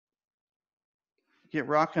get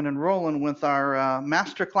rocking and rolling with our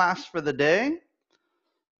master class for the day.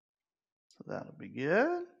 So that'll be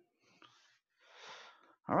good.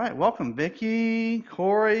 All right, welcome, Vicky,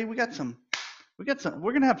 Corey. We're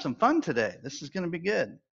gonna have some fun today. This is gonna be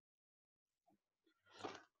good.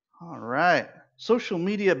 All right, social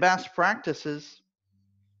media best practices,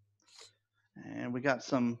 and we got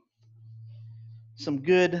some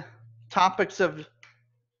good topics of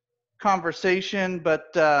conversation.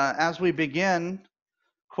 But as we begin,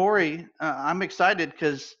 Corey, I'm excited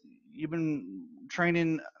because you've been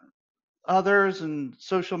training others and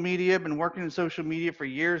social media, been working in social media for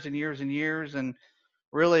years and years and years, and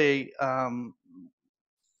really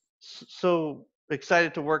so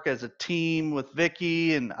excited to work as a team with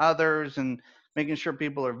Vicky and others and making sure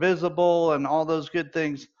people are visible and all those good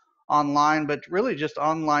things online, but really just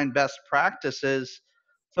online best practices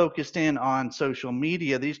focused in on social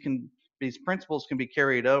media. These principles can be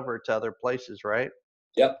carried over to other places, right?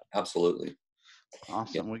 Yep, absolutely. Yep.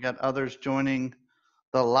 Awesome. We got others joining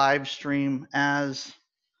the live stream as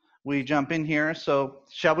we jump in here. So,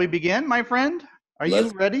 shall we begin, my friend? Are you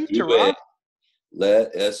Let's ready do to rock? it.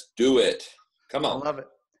 Let us do it. Come I on, love it.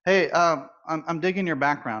 Hey, I'm digging your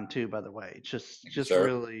background too, by the way. Just sir.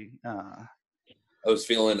 really, I was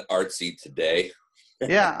feeling artsy today.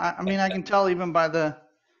 yeah. I mean, I can tell even by the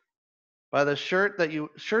shirts that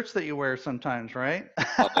you wear sometimes, right?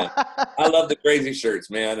 Oh, man. I love the crazy shirts,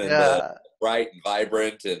 man, and Yeah. bright and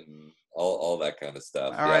vibrant and all that kind of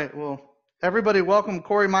stuff. All Yep. right. Well, everybody, welcome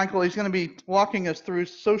Corey Michael. He's going to be walking us through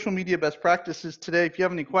social media best practices today. If you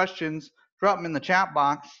have any questions, drop them in the chat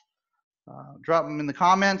box. Drop them in the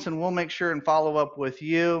comments, and we'll make sure and follow up with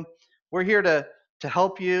you. We're here to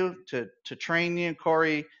help you, to train you.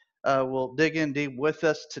 Corey will dig in deep with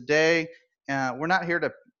us today. We're not here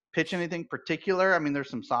to pitch anything particular. I mean, there's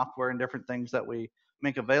some software and different things that we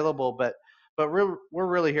make available, but we're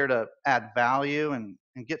really here to add value and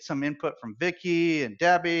get some input from Vicky and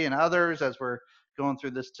Debbie and others as we're going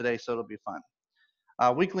through this today. So it'll be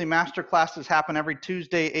fun. Weekly master classes happen every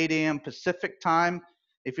Tuesday, 8 a.m. Pacific time.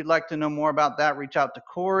 If you'd like to know more about that, reach out to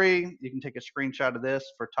Corey. You can take a screenshot of this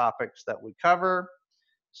for topics that we cover.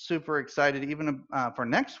 Super excited even for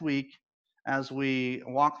next week as we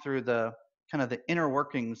walk through the kind of the inner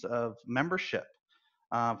workings of membership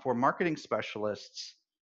for marketing specialists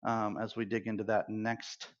as we dig into that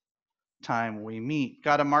next time we meet.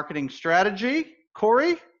 Got a marketing strategy,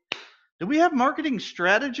 Corey? Do we have marketing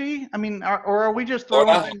strategy? I mean, or are we just Lord,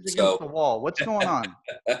 throwing I hope things against so. the wall? What's going on?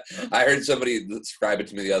 I heard somebody describe it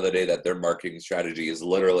to me the other day that their marketing strategy is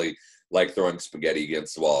literally like throwing spaghetti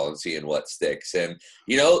against the wall and seeing what sticks. And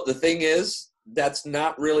the thing is, that's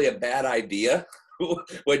not really a bad idea,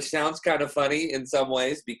 which sounds kind of funny in some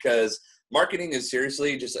ways because marketing is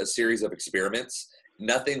seriously just a series of experiments.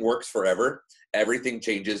 Nothing works forever. Everything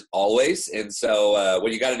changes always. And so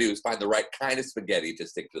what you got to do is find the right kind of spaghetti to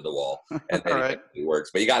stick to the wall, and All then right. it works.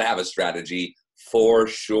 But you got to have a strategy for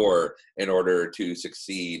sure in order to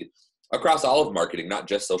succeed across all of marketing, not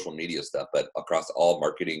just social media stuff, but across all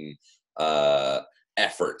marketing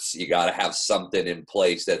efforts. You got to have something in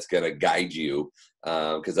place that's going to guide you,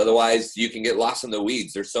 because otherwise you can get lost in the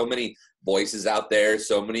weeds. There's so many voices out there,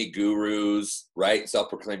 so many gurus, right?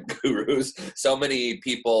 Self-proclaimed gurus, so many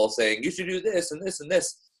people saying you should do this and this and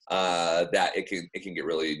this, that it can get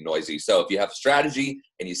really noisy. So if you have a strategy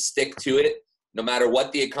and you stick to it, no matter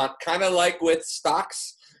what the kind of like with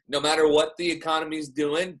stocks, no matter what the economy's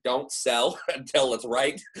doing, don't sell until it's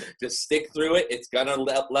right. Just stick through it. It's gonna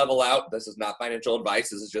level out. This is not financial advice.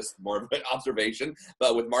 This is just more of an observation.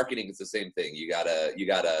 But with marketing, it's the same thing. You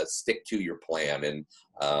gotta stick to your plan,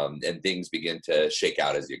 and things begin to shake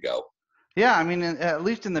out as you go. Yeah, I mean, at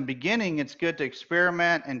least in the beginning, it's good to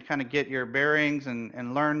experiment and kind of get your bearings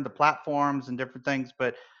and learn the platforms and different things.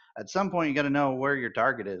 But at some point, you got to know where your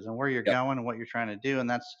target is and where you're Yep. going and what you're trying to do. And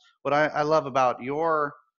that's what I love about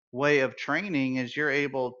your way of training is you're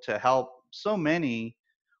able to help so many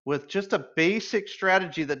with just a basic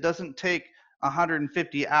strategy that doesn't take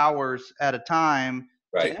 150 hours at a time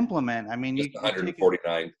to Right. implement. I mean, Just you take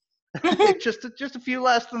 149. it just a few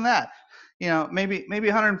less than that. Maybe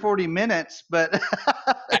 140 minutes, but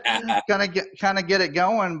kind of get it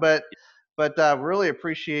going. But really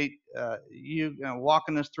appreciate you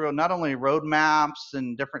walking us through not only roadmaps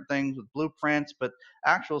and different things with blueprints, but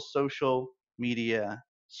actual social media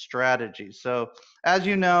strategies. So as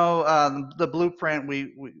you know, the blueprint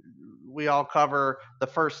we all cover the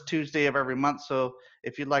first Tuesday of every month. So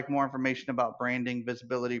if you'd like more information about branding,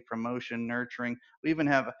 visibility, promotion, nurturing, we even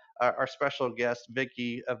have our special guest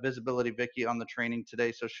Vicky, Visibility Vicky, on the training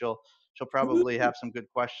today. So she'll probably have some good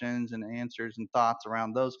questions and answers and thoughts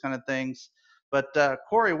around those kind of things. But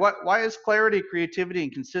Corey, why is clarity, creativity,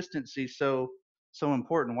 and consistency so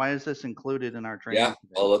important? Why is this included in our Yeah, training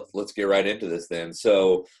today? well, let's get right into this then.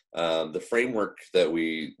 So, the framework that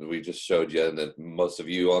we just showed you, and that most of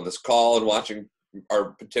you on this call and watching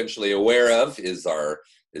are potentially aware of, is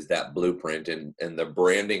that blueprint, and the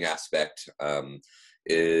branding aspect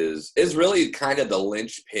is really kind of the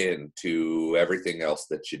linchpin to everything else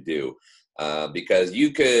that you do, because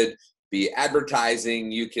you could be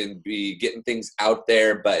advertising, you can be getting things out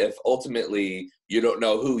there, but if ultimately you don't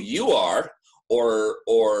know who you are,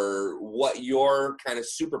 or what your kind of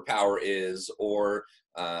superpower is, or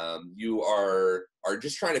you are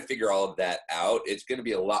just trying to figure all of that out, it's going to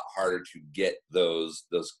be a lot harder to get those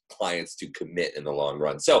clients to commit in the long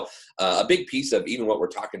run. So a big piece of even what we're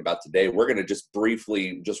talking about today, we're going to just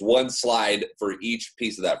briefly, just one slide for each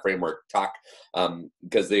piece of that framework talk,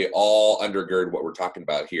 because they all undergird what we're talking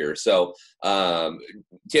about here. So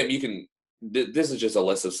Tim, you can, this is just a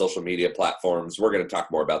list of social media platforms. We're going to talk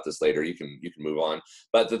more about this later. You can move on.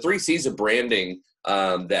 But the 3 C's of branding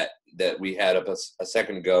that we had up a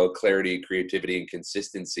second ago: clarity, creativity, and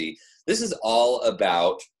consistency. This is all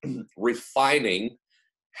about refining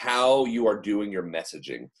how you are doing your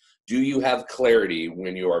messaging. Do you have clarity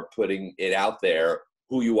when you are putting it out there,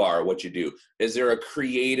 who you are, what you do? Is there a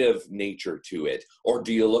creative nature to it? Or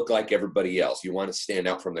do you look like everybody else? You want to stand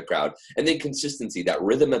out from the crowd. And then consistency, that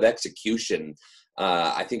rhythm of execution,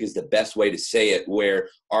 I think is the best way to say it, where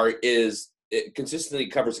it consistently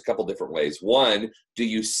covers a couple different ways. One, do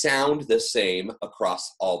you sound the same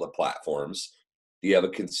across all the platforms? Do you have a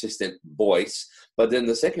consistent voice? But then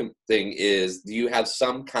the second thing is, do you have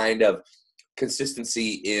some kind of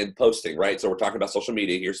consistency in posting, right? So we're talking about social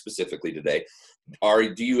media here specifically today.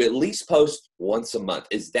 Do you at least post once a month?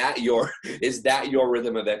 Is that your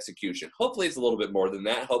rhythm of execution? Hopefully it's a little bit more than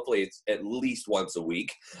that. Hopefully it's at least once a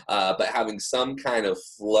week. But having some kind of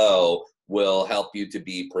flow will help you to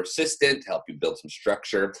be persistent, help you build some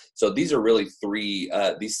structure. So these are really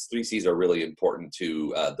these 3 C's are really important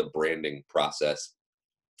to the branding process.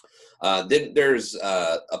 Then there's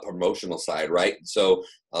a promotional side, right? So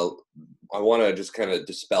I want to just kind of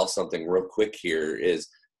dispel something real quick here. Is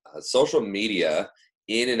social media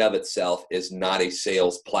in and of itself is not a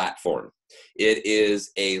sales platform. It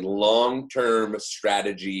is a long-term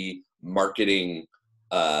strategy marketing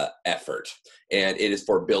effort, and it is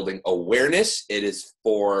for building awareness. It is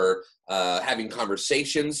for having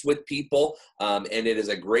conversations with people, and it is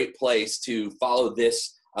a great place to follow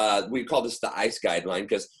this. We call this the ICE guideline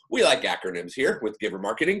because we like acronyms here with Giver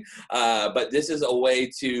Marketing. But this is a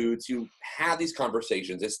way to have these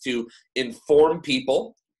conversations. It's to inform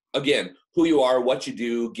people, again, who you are, what you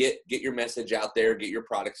do, get your message out there, get your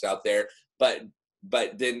products out there.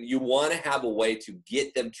 But then you want to have a way to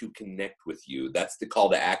get them to connect with you. That's the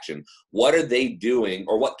call to action. What are they doing,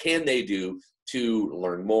 or what can they do to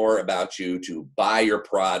learn more about you, to buy your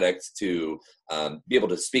products, to be able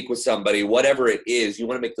to speak with somebody, whatever it is? You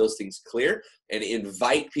want to make those things clear and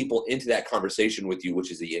invite people into that conversation with you,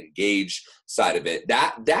 which is the engage side of it.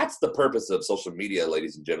 That's the purpose of social media,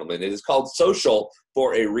 ladies and gentlemen. It is called social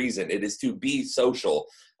for a reason. It is to be social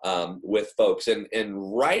with folks. And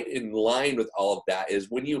right in line with all of that is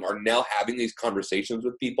when you are now having these conversations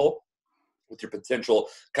with people, with your potential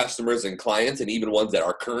customers and clients, and even ones that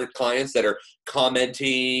are current clients that are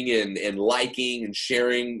commenting and liking and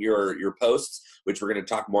sharing your posts, which we're going to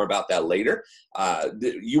talk more about that later.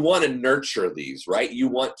 You want to nurture these, right? You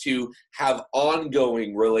want to have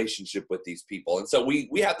ongoing relationship with these people. And so we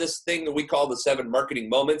have this thing that we call the 7 marketing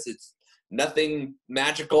moments. It's nothing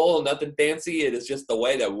magical, nothing fancy. It is just the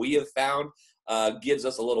way that we have found gives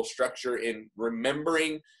us a little structure in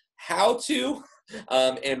remembering how to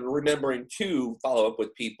and remembering to follow up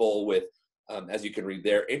with people with, as you can read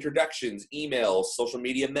there, introductions, emails, social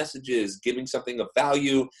media messages, giving something of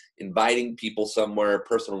value, inviting people somewhere,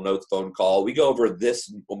 personal notes, phone call. We go over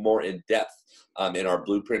this more in depth in our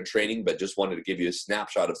blueprint training, but just wanted to give you a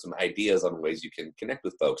snapshot of some ideas on ways you can connect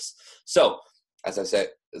with folks. So, as I said,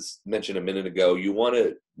 as mentioned a minute ago, you want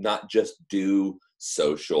to not just do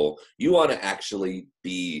social, you want to actually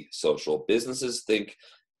be social. Businesses think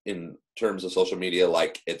in terms of social media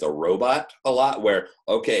like it's a robot a lot, where,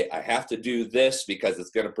 okay, I have to do this because it's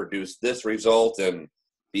going to produce this result, and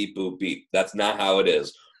beep, boop, beep. That's not how it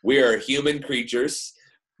is. We are human creatures.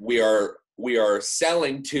 We are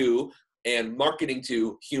selling to and marketing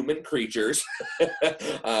to human creatures.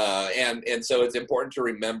 And so it's important to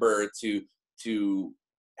remember to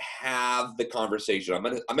have the conversation. I'm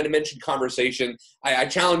gonna mention conversation. I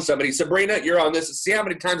challenge somebody. Sabrina, you're on this. See how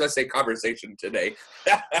many times I say conversation today,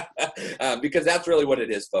 because that's really what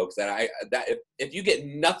it is, folks. That if you get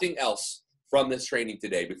nothing else from this training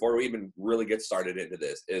today, before we even really get started into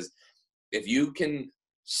this, is if you can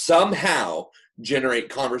somehow generate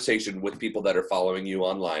conversation with people that are following you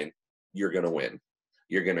online, you're going to win.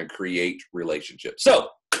 You're going to create relationships. So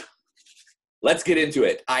let's get into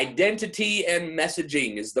it. Identity and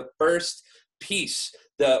messaging is the first piece,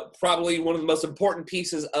 probably one of the most important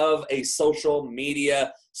pieces of a social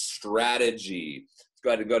media strategy. Let's go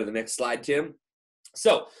ahead and go to the next slide, Tim.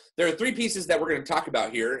 So there are three pieces that we're going to talk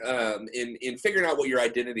about here in figuring out what your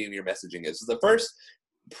identity and your messaging is. So the first,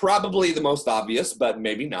 probably the most obvious, but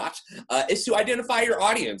maybe not, is to identify your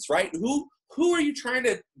audience, right? Who are you trying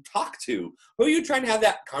to talk to? Who are you trying to have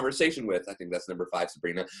that conversation with? I think that's number 5,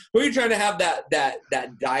 Sabrina. Who are you trying to have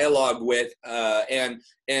that dialogue with and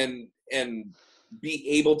be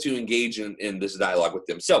able to engage in this dialogue with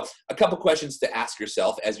them? So a couple questions to ask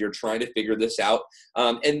yourself as you're trying to figure this out.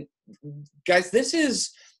 And guys, this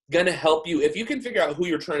is going to help you. If you can figure out who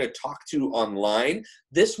you're trying to talk to online,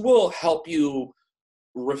 this will help you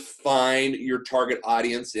refine your target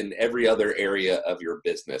audience in every other area of your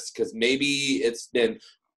business, because maybe it's been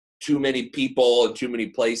too many people in too many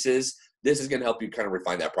places. This is going to help you kind of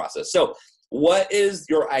refine that process. So what is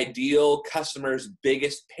your ideal customer's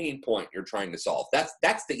biggest pain point you're trying to solve?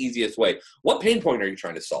 That's the easiest way. What pain point are you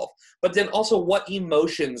trying to solve? But then also, what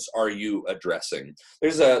emotions are you addressing?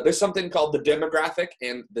 There's something called the demographic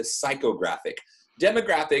and the psychographic.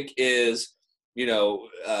 Demographic is,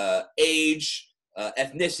 age,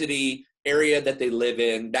 ethnicity, area that they live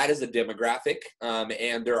in. That is a demographic,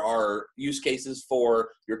 and there are use cases for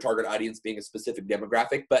your target audience being a specific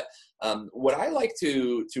demographic. But what I like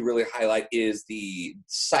to really highlight is the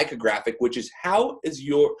psychographic, which is how is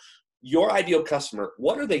your ideal customer,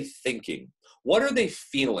 what are they thinking? What are they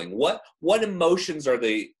feeling? What emotions are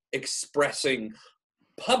they expressing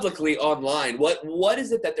publicly online? What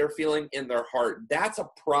is it that they're feeling in their heart? That's a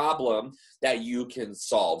problem that you can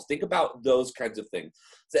solve. Think about those kinds of things.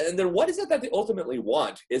 And then what is it that they ultimately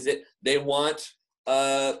want? Is it they want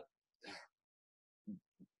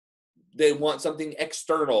something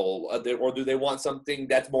external, or do they want something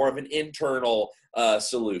that's more of an internal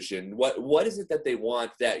solution? What is it that they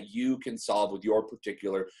want that you can solve with your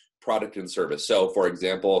particular product and service? So for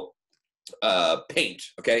example, paint.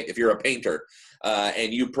 Okay, if you're a painter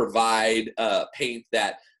and you provide paint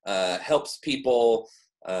that helps people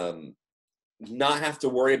not have to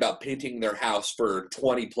worry about painting their house for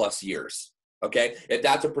 20 plus years. Okay, if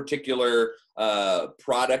that's a particular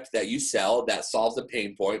product that you sell that solves a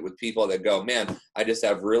pain point with people that go, man, I just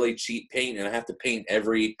have really cheap paint and I have to paint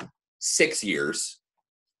every 6 years.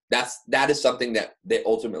 That is something that they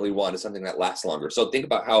ultimately want, is something that lasts longer. So think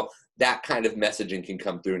about how that kind of messaging can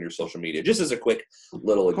come through in your social media. Just as a quick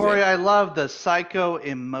little example. Corey, I love the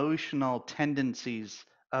psycho-emotional tendencies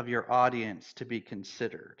of your audience to be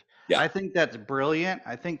considered. Yeah. I think that's brilliant.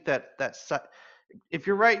 I think that's if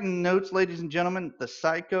you're writing notes, ladies and gentlemen, the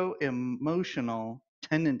psycho-emotional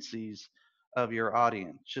tendencies of your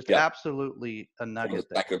audience, just absolutely a nugget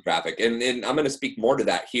there. Psychographic. And I'm going to speak more to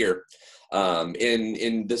that here.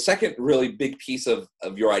 In the second really big piece of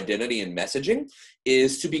your identity and messaging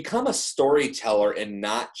is to become a storyteller and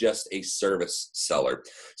not just a service seller.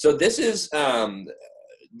 So this is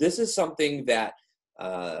something that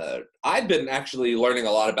I've been actually learning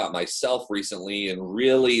a lot about myself recently, and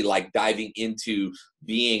really like diving into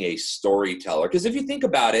being a storyteller. Because if you think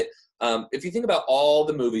about it, if you think about all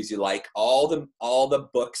the movies you like, all the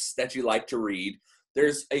books that you like to read,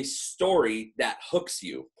 there's a story that hooks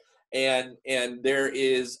you. And there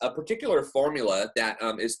is a particular formula that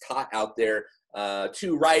is taught out there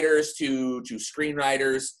to writers, to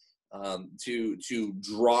screenwriters, to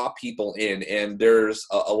draw people in. And there's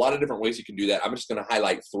a lot of different ways you can do that. I'm just going to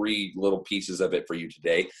highlight 3 little pieces of it for you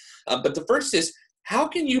today. But the first is, how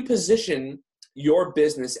can you position your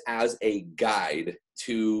business as a guide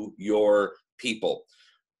to your people?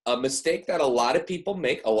 A mistake that a lot of people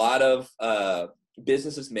make, a lot of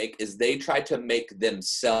businesses make, is they try to make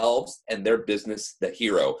themselves and their business the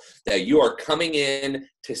hero, that you are coming in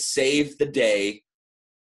to save the day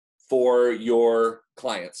for your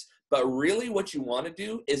clients. But really what you want to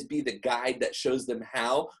do is be the guide that shows them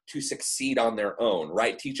how to succeed on their own,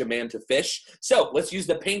 right? Teach a man to fish. So let's use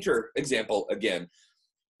the painter example again.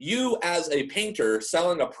 You as a painter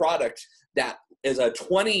selling a product that is a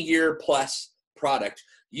 20-year plus product,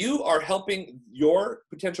 you are helping your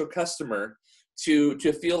potential customer to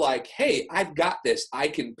feel like, hey, I've got this. I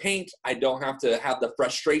can paint. I don't have to have the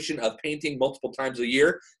frustration of painting multiple times a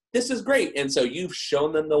year. This is great. And so you've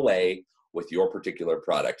shown them the way with your particular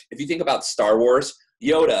product. If you think about Star Wars,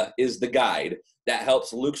 Yoda is the guide that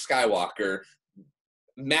helps Luke Skywalker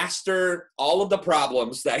master all of the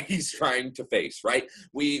problems that he's trying to face, right?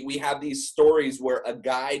 We have these stories where a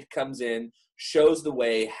guide comes in, shows the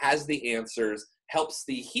way, has the answers, helps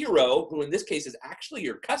the hero, who in this case is actually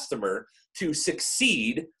your customer, to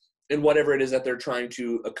succeed in whatever it is that they're trying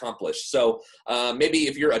to accomplish. So maybe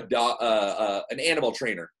if you're an animal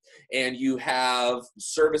trainer and you have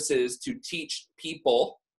services to teach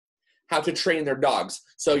people how to train their dogs.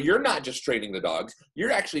 So you're not just training the dogs,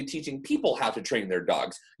 you're actually teaching people how to train their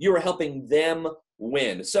dogs. You are helping them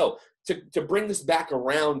win. So to bring this back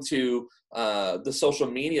around to the social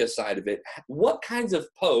media side of it, what kinds of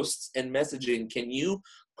posts and messaging can you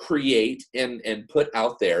create and put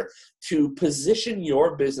out there to position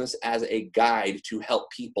your business as a guide to help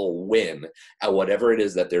people win at whatever it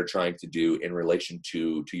is that they're trying to do in relation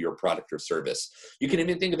to your product or service? You can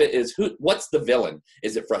even think of it as what's the villain?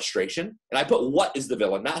 Is it frustration? And I put what is the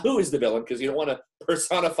villain, not who is the villain, because you don't want to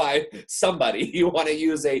personify somebody. You want to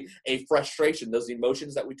use a frustration. Those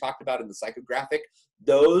emotions that we talked about in the psychographic,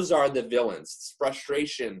 those are the villains.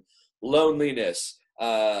 Frustration, loneliness,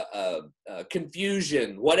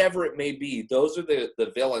 confusion, whatever it may be. Those are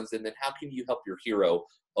the villains. And then how can you help your hero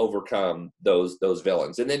overcome those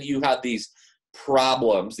villains? And then you have these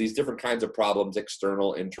problems, these different kinds of problems,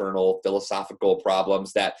 external, internal, philosophical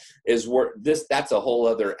problems. That's a whole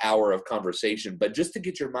other hour of conversation. But just to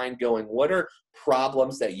get your mind going, what are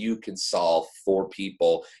problems that you can solve for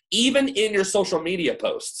people, even in your social media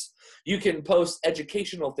posts? You can post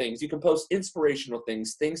educational things. You can post inspirational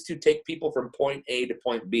things to take people from point A to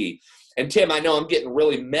point B. And Tim, I know I'm getting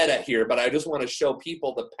really meta here, but I just want to show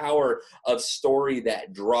people the power of story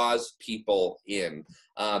that draws people in.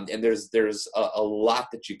 And there's a lot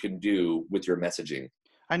that you can do with your messaging.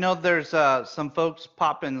 I know there's some folks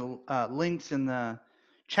popping links in the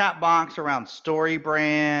chat box around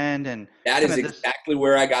StoryBrand, and that is exactly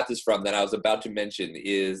where I got this from, that I was about to mention,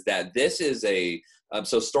 is that this is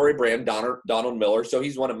so StoryBrand, Donald Miller. So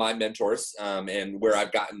he's one of my mentors, and where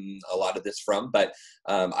I've gotten a lot of this from. But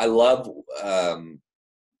I love,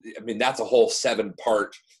 that's a whole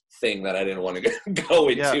 7-part thing that I didn't want to go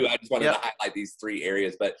into. Yeah. I just wanted to highlight these 3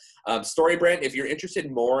 areas. But StoryBrand, if you're interested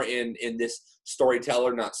more in this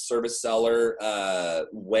storyteller, not service seller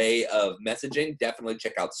way of messaging, definitely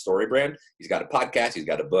check out StoryBrand. He's got a podcast, he's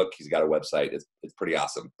got a book, he's got a website. It's pretty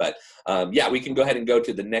awesome. But we can go ahead and go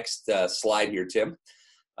to the next slide here, Tim.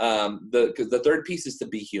 The third piece is to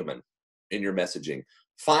be human in your messaging.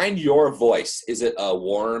 Find your voice. Is it a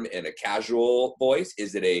warm and a casual voice?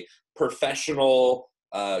 Is it a professional,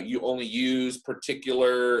 you only use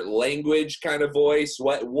particular language kind of voice?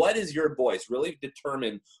 What is your voice? Really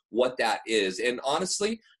determine what that is. And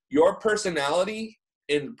honestly, your personality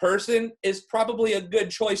in person is probably a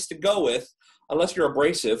good choice to go with. Unless you're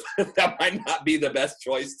abrasive, that might not be the best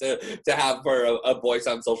choice to have for a voice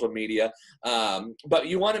on social media. But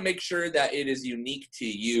you want to make sure that it is unique to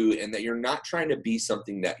you and that you're not trying to be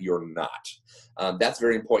something that you're not. That's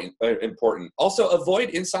very important. Also,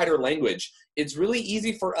 avoid insider language. It's really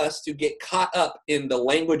easy for us to get caught up in the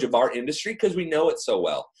language of our industry because we know it so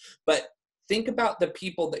well. But think about the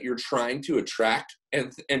people that you're trying to attract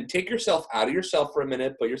and take yourself out of yourself for a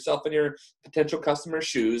minute, put yourself in your potential customer's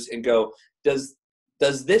shoes and go, does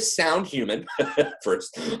this sound human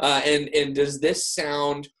first? And does this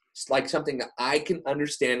sound like something that I can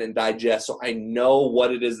understand and digest, so I know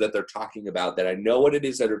what it is that they're talking about, that I know what it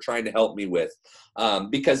is that they're trying to help me with?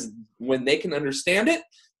 Because when they can understand it,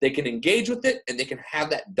 they can engage with it, and they can have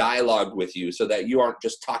that dialogue with you so that you aren't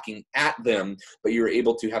just talking at them, but you're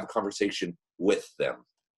able to have a conversation with them.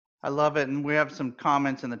 I love it. And we have some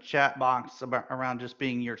comments in the chat box around just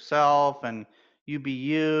being yourself, and you be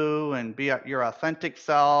you and be your authentic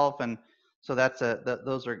self. And so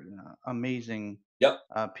those are amazing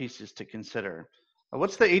pieces to consider.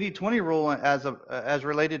 What's the 80-20 rule as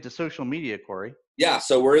related to social media, Corey? Yeah,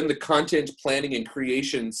 so we're in the content planning and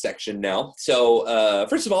creation section now. So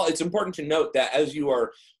first of all, it's important to note that as you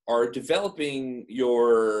are developing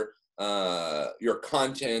your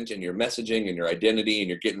content and your messaging and your identity, and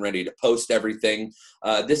you're getting ready to post everything,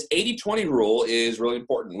 this 80-20 rule is really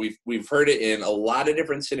important. We've heard it in a lot of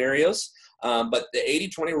different scenarios, but the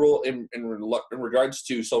 80-20 rule in regards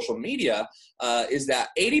to social media is that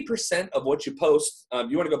 80% of what you post,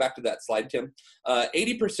 you want to go back to that slide, Tim?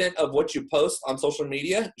 80% of what you post on social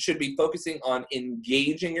media should be focusing on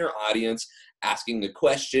engaging your audience, asking the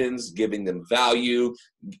questions, giving them value,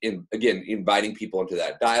 again, inviting people into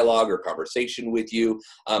that dialogue or conversation with you,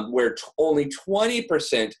 where only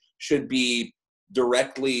 20% should be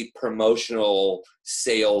directly promotional,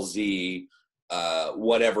 salesy,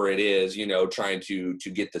 whatever it is, trying to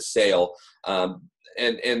get the sale.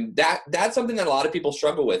 and that's something that a lot of people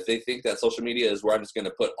struggle with. They think that social media is where I'm just going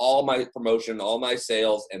to put all my promotion, all my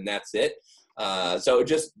sales, and that's it. So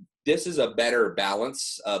this is a better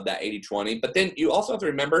balance of that 80-20. But then you also have to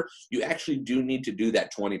remember, you actually do need to do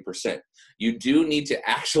that 20%. You do need to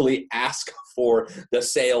actually ask for the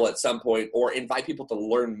sale at some point, or invite people to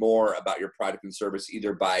learn more about your product and service,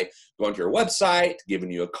 either by going to your website,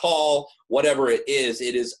 giving you a call, whatever it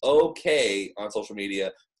is okay on social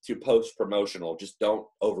media to post promotional. Just don't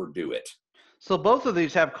overdo it. So both of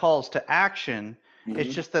these have calls to action.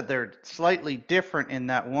 It's Mhm. just that they're slightly different in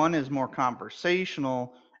that one is more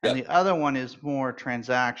conversational and Yep. the other one is more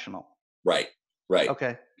transactional. Right.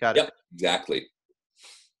 Okay, got it. Yep, exactly.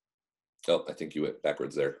 Oh, I think you went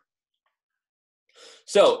backwards there.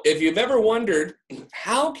 So if you've ever wondered,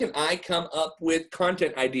 how can I come up with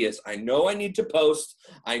content ideas? I know I need to post.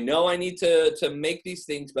 I know I need to make these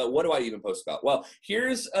things, but what do I even post about? Well,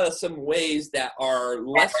 here's some ways that are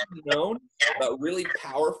less known, but really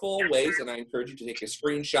powerful ways. And I encourage you to take a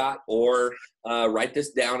screenshot or write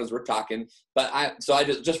this down as we're talking. But I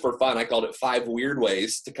just for fun, I called it 5 weird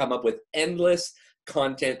ways to come up with endless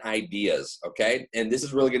content ideas. Okay. And this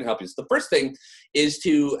is really going to help you. So the first thing is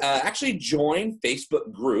to actually join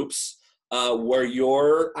Facebook groups where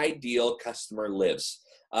your ideal customer lives.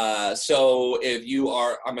 So if you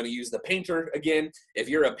are, I'm going to use the painter again. If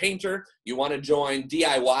you're a painter, you want to join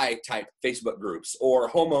DIY type Facebook groups, or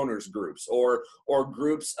homeowners groups, or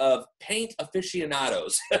groups of paint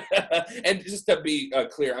aficionados. And just to be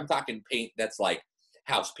clear, I'm talking paint that's like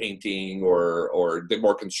house painting or the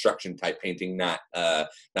more construction type painting, not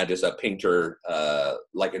just a painter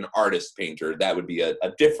like an artist painter. That would be a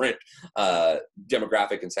different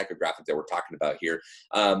demographic and psychographic that we're talking about here.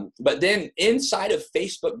 But then inside of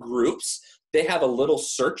Facebook groups, they have a little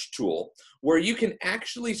search tool where you can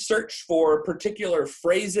actually search for particular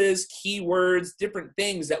phrases, keywords, different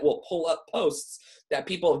things that will pull up posts that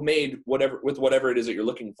people have made with whatever it is that you're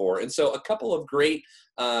looking for. And so a couple of great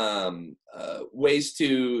ways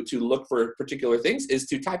to look for particular things is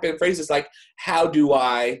to type in phrases like, how do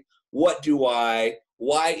I, what do I,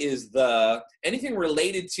 why is the, anything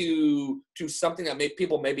related to something that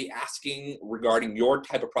people may be asking regarding your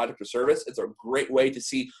type of product or service. It's a great way to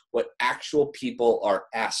see what actual people are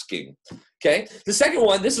asking. Okay. The second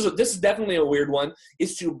one, this is definitely a weird one,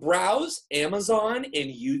 is to browse Amazon and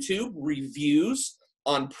YouTube reviews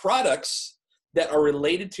on products that are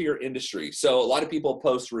related to your industry. So a lot of people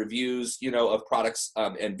post reviews, of products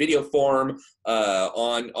in video form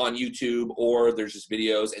on YouTube, or there's just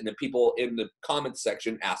videos, and then people in the comments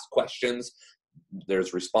section ask questions.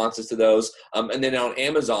 There's responses to those. And then on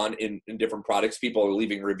Amazon in different products, people are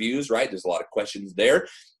leaving reviews, right? There's a lot of questions there.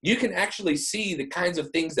 You can actually see the kinds of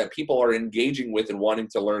things that people are engaging with and wanting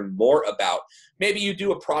to learn more about. Maybe you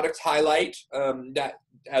do a product highlight that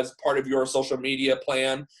as part of your social media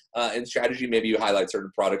plan and strategy. Maybe you highlight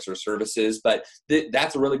certain products or services, but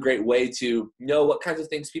that's a really great way to know what kinds of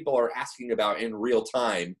things people are asking about in real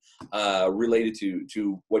time related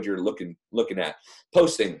to what you're looking at.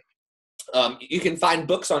 Posting. You can find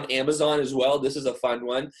books on Amazon as well. This is a fun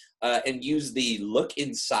one, and use the look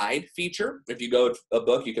inside feature. If you go to a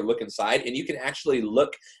book, you can look inside, and you can actually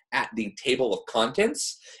look at the table of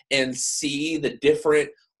contents and see the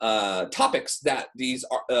different topics that these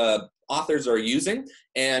authors are using.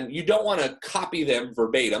 And you don't want to copy them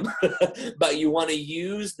verbatim, but you want to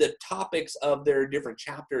use the topics of their different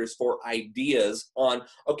chapters for ideas on,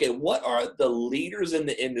 okay, what are the leaders in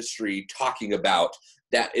the industry talking about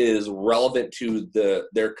that is relevant to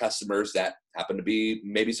their customers that happen to be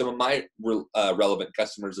maybe some of my relevant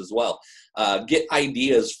customers as well. Get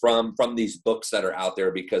ideas from these books that are out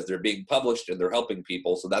there because they're being published and they're helping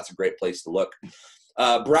people. So that's a great place to look.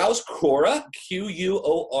 Browse Quora,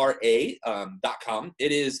 Quora.com.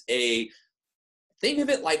 It is think of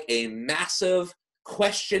it like a massive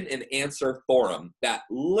question and answer forum that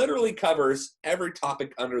literally covers every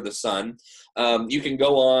topic under the sun. You can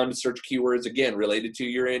go on, search keywords, again, related to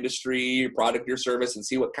your industry, your product, your service, and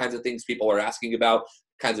see what kinds of things people are asking about,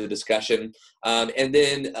 kinds of discussion. And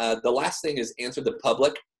then the last thing is Answer the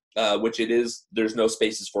Public, which it is, there's no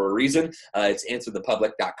spaces for a reason. It's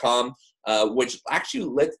answerthepublic.com, which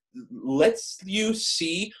actually lets you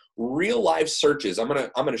see real live searches. I'm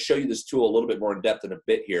gonna show you this tool a little bit more in depth in a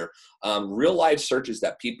bit here. Real live searches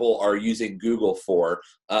that people are using Google for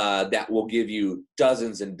that will give you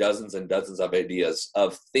dozens and dozens and dozens of ideas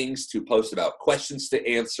of things to post about, questions to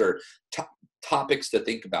answer, topics to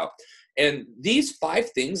think about. And these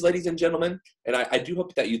 5 things, ladies and gentlemen, and I do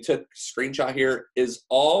hope that you took a screenshot here, is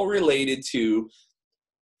all related to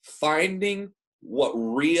finding what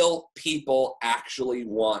real people actually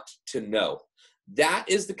want to know. That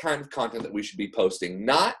is the kind of content that we should be posting,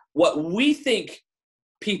 not what we think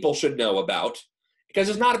people should know about, because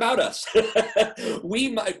it's not about us. We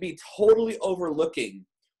might be totally overlooking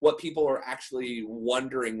what people are actually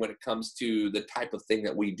wondering when it comes to the type of thing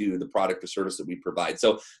that we do, the product or service that we provide.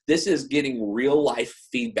 So this is getting real life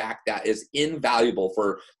feedback that is invaluable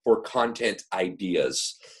for content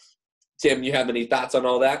ideas. Tim, you have any thoughts on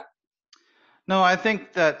all that? No, I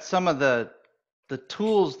think that some of the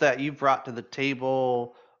tools that you've brought to the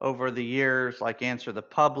table over the years, like Answer the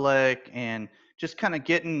Public, and just kind of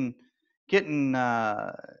getting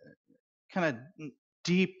kind of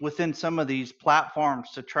deep within some of these platforms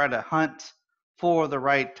to try to hunt for the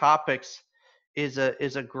right topics is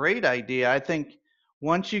a great idea. I think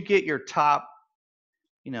once you get your top,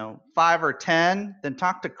 5 or 10, then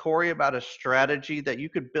talk to Corey about a strategy that you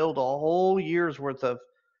could build a whole year's worth of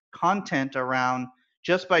content around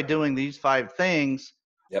just by doing these 5 things,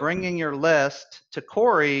 Yep. bringing your list to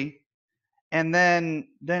Corey, and then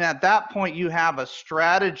at that point you have a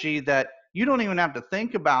strategy that you don't even have to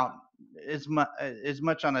think about as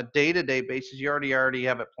much on a day-to-day basis. You already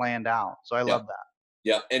have it planned out. So I love that.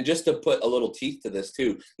 Yeah, and just to put a little teeth to this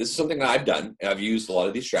too, this is something that I've done, and I've used a lot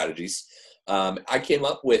of these strategies. I came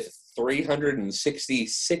up with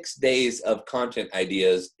 366 days of content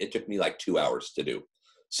ideas. It took me like 2 hours to do.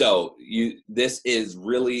 So this is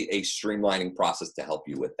really a streamlining process to help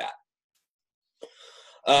you with that.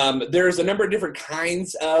 There's a number of different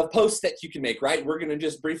kinds of posts that you can make, right? We're going to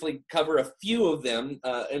just briefly cover a few of them,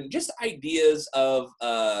 and just ideas of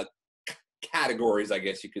categories, I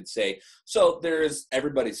guess you could say. So there's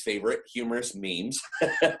everybody's favorite, humorous memes.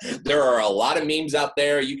 There are a lot of memes out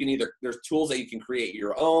there. There's tools that you can create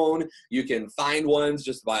your own. You can find ones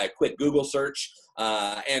just by a quick Google search.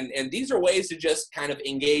 And these are ways to just kind of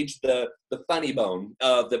engage the funny bone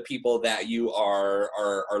of the people that you are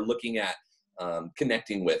looking at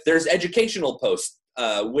connecting with. There's educational posts,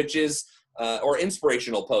 which is or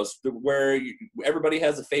inspirational posts where everybody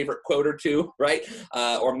has a favorite quote or two, right?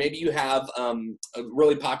 Or maybe you have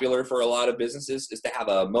really popular for a lot of businesses is to have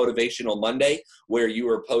a motivational Monday where you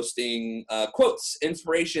are posting quotes,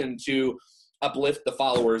 inspiration to uplift the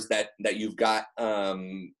followers that you've got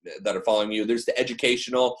that are following you. There's the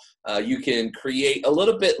educational. You can create a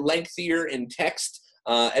little bit lengthier in text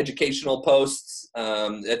educational posts.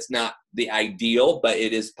 That's not the ideal, but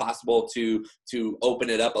it is possible to open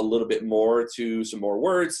it up a little bit more to some more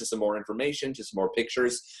words, to some more information, to some more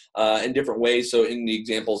pictures in different ways. So in the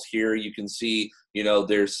examples here, you can see,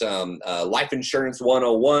 there's some life insurance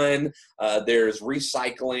 101. There's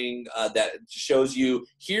recycling that shows you,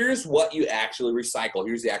 here's what you actually recycle.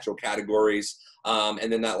 Here's the actual categories.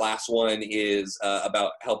 And then that last one is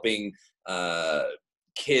about helping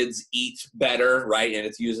kids eat better, right? And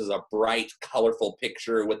it's used as a bright, colorful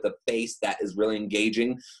picture with a face that is really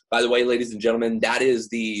engaging. By the way, ladies and gentlemen, that is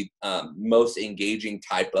the most engaging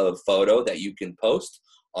type of photo that you can post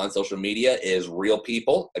on social media is real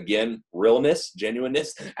people. Again, realness,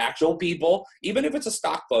 genuineness, actual people. Even if it's a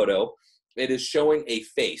stock photo, it is showing a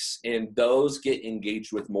face, and those get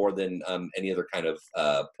engaged with more than any other kind of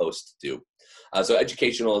post do. So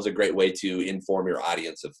educational is a great way to inform your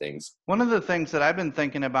audience of things. One of the things that I've been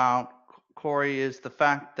thinking about, Corey, is the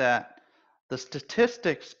fact that the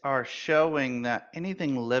statistics are showing that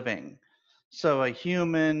anything living, so a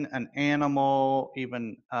human, an animal,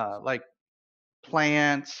 even like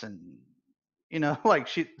plants, and like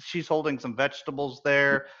she's holding some vegetables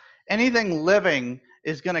there, anything living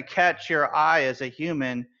is going to catch your eye as a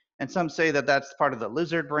human. And some say that that's part of the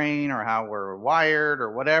lizard brain or how we're wired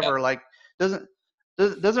or whatever. Yep. Like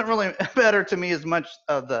doesn't really matter to me as much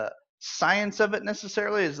of the science of it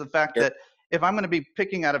necessarily as the fact that if I'm going to be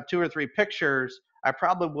picking out of 2 or 3 pictures, I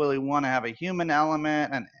probably want to have a human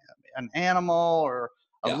element, an animal, or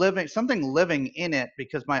something living in it,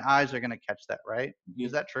 because my eyes are going to catch that, right?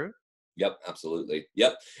 Is that true? Yep, absolutely.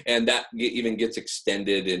 Yep. And that even gets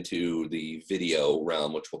extended into the video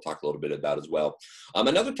realm, which we'll talk a little bit about as well.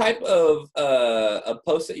 Another type of a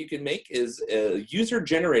post that you can make is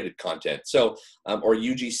user-generated content. So, or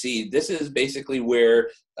UGC. This is basically where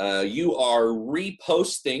you are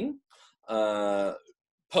reposting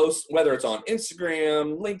posts, whether it's on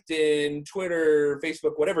Instagram, LinkedIn, Twitter,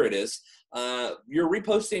 Facebook, whatever it is. You're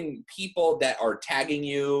reposting people that are tagging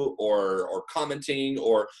you or commenting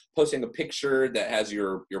or posting a picture that has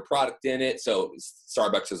your product in it. So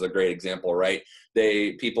Starbucks is a great example, right?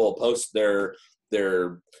 People post their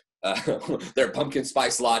pumpkin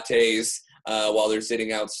spice lattes while they're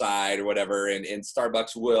sitting outside or whatever, and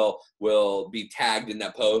Starbucks will be tagged in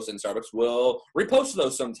that post, and Starbucks will repost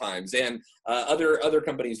those sometimes, and other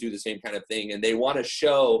companies do the same kind of thing, and they want to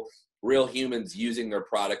show real humans using their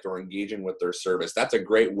product or engaging with their service. That's a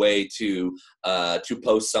great way to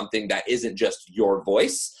post something that isn't just your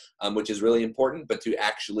voice, which is really important, but to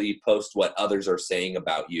actually post what others are saying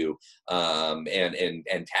about you,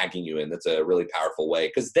 and tagging you in. That's a really powerful way,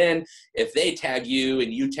 because then if they tag you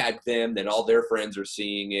and you tag them, then all their friends are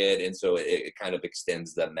seeing it, and so it kind of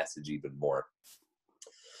extends the message even more.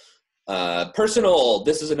 Personal.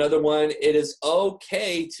 This is another one. It is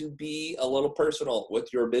okay to be a little personal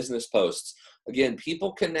with your business posts. Again,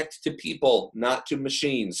 people connect to people, not to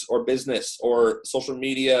machines or business or social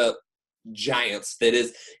media giants. It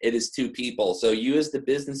is to people. So you as the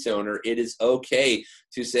business owner, it is okay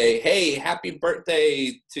to say, hey, happy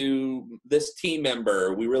birthday to this team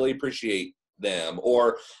member. We really appreciate them.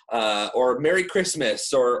 Or Merry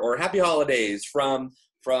Christmas or Happy Holidays from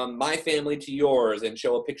my family to yours, and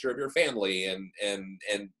show a picture of your family and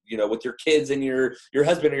with your kids and your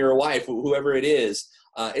husband or your wife, whoever it is.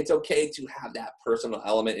 It's okay to have that personal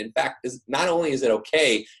element. In fact, not only is it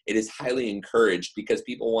okay, it is highly encouraged, because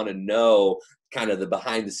people want to know kind of the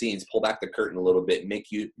behind the scenes, pull back the curtain a little bit,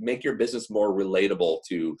 make your business more relatable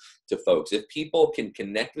to folks. If people can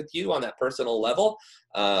connect with you on that personal level,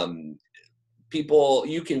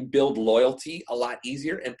 you can build loyalty a lot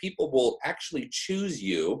easier, and people will actually choose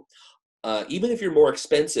you, even if you're more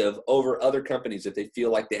expensive, over other companies if they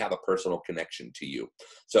feel like they have a personal connection to you.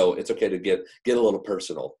 So it's okay to get a little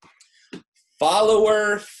personal.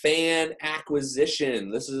 Follower fan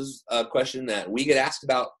acquisition. This is a question that we get asked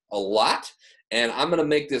about a lot, and I'm going to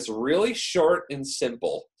make this really short and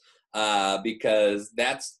simple. Because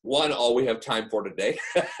that's, one, all we have time for today,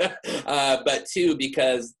 but two,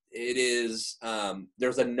 because it is,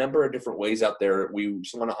 there's a number of different ways out there. We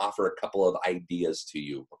just want to offer a couple of ideas to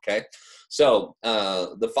you, okay? So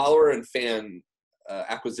the follower and fan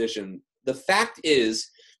acquisition, the fact is,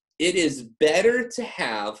 it is better to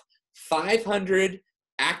have 500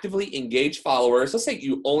 actively engaged followers. Let's say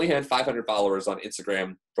you only had 500 followers on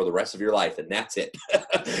Instagram for the rest of your life, and that's it.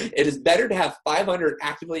 It is better to have 500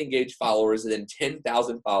 actively engaged followers than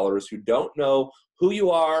 10,000 followers who don't know who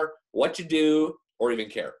you are, what you do, or even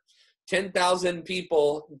care. 10,000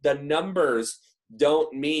 people, the numbers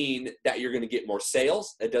don't mean that you're going to get more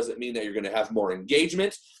sales. It doesn't mean that you're going to have more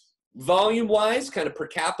engagement. Volume-wise, kind of per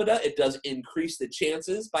capita, it does increase the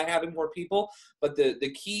chances by having more people, but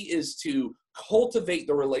the key is to cultivate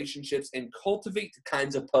the relationships and cultivate the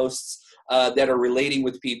kinds of posts that are relating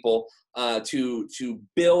with people, to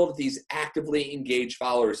build these actively engaged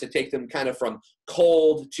followers, to take them kind of from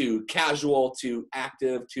cold to casual to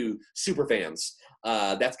active to super fans.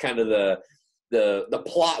 That's kind of the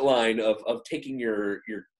plot line of taking your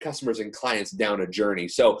customers and clients down a journey.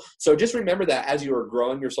 So just remember that as you are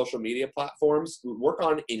growing your social media platforms, work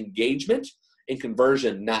on engagement and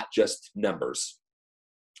conversion, not just numbers.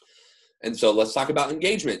 And so let's talk about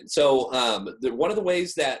engagement. So one of the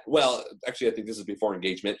ways that, well, actually, I think this is before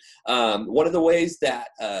engagement. One of the ways that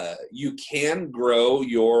you can grow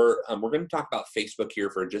your, we're going to talk about Facebook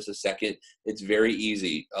here for just a second. It's very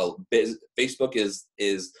easy. Facebook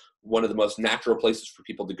is one of the most natural places for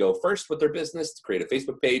people to go first with their business, to create a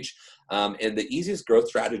Facebook page. And the easiest growth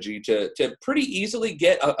strategy to pretty easily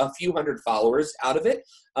get a few hundred followers out of it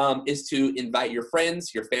is to invite your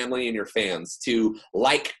friends, your family, and your fans to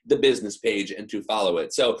like the business page and to follow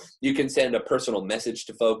it. So you can send a personal message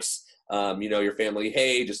to folks, your family,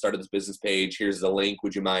 hey, just started this business page. Here's the link.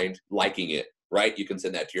 Would you mind liking it? Right? You can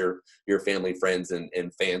send that to your family, friends, and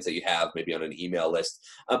fans that you have maybe on an email list.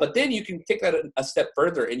 But then you can take that a step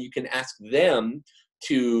further, and you can ask them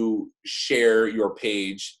to share your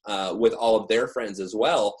page with all of their friends as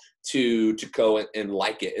well to go and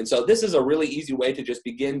like it. And so this is a really easy way to just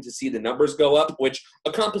begin to see the numbers go up, which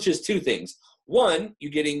accomplishes two things. One,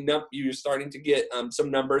 you're starting to get some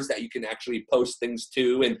numbers that you can actually post things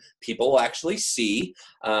to, and people will actually see,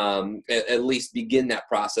 at least begin that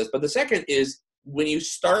process. But the second is, when you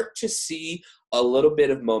start to see a little bit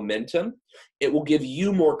of momentum, it will give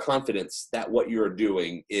you more confidence that what you're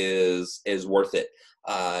doing is worth it.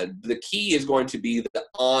 The key is going to be the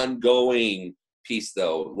ongoing piece,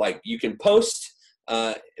 though. Like, you can post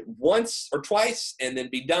once or twice and then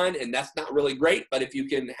be done, and that's not really great. But if you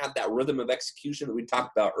can have that rhythm of execution that we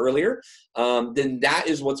talked about earlier, then that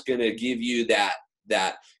is what's going to give you that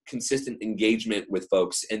that consistent engagement with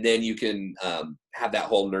folks, and then you can have that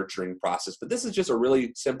whole nurturing process. But this is just a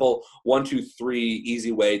really simple 1, 2, 3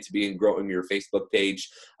 easy way to be growing your Facebook page.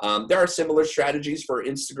 There are similar strategies for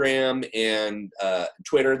Instagram and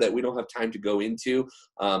Twitter that we don't have time to go into.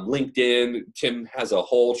 LinkedIn, Tim has a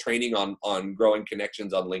whole training on growing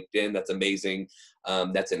connections on LinkedIn. That's amazing.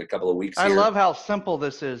 That's in a couple of weeks I here. love how simple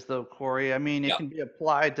this is, though, Corey. I mean, it Yep. can be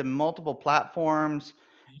applied to multiple platforms.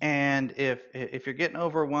 And if you're getting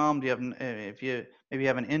overwhelmed, if you maybe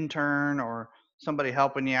have an intern or somebody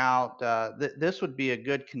helping you out, this would be a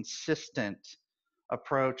good consistent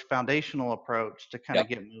approach, foundational approach to kind of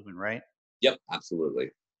Yep. get moving, right? Yep, absolutely.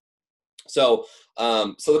 So,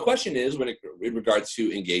 so the question is, in regards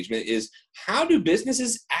to engagement, is how do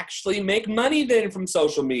businesses actually make money then from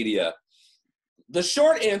social media? The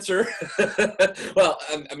short answer, well,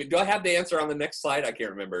 I mean, do I have the answer on the next slide? I can't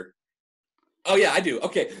remember. Oh yeah, I do.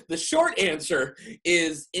 Okay. The short answer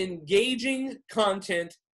is engaging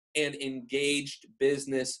content and engaged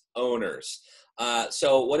business owners.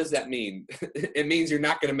 So what does that mean? It means you're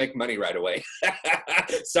not going to make money right away.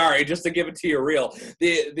 Sorry, just to give it to you real.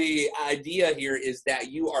 The idea here is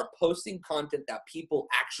that you are posting content that people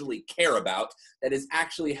actually care about, that is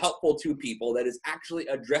actually helpful to people, that is actually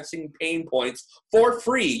addressing pain points for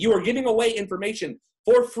free. You are giving away information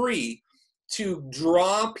for free to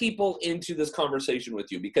draw people into this conversation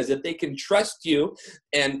with you, because if they can trust you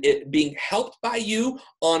and it being helped by you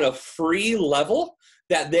on a free level,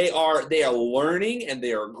 that they are learning and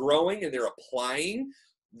they are growing and they're applying,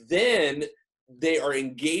 then they are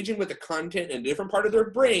engaging with the content in a different part of their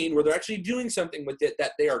brain where they're actually doing something with it,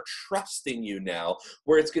 that they are trusting you now,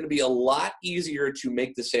 where it's going to be a lot easier to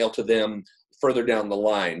make the sale to them further down the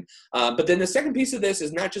line. But then the second piece of this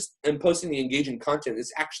is not just in posting the engaging content,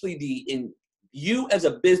 it's actually you as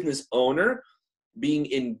a business owner being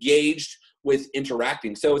engaged with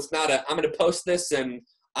interacting. So it's not I'm going to post this and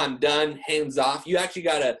I'm done, hands off. You actually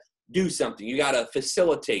got to do something. You got to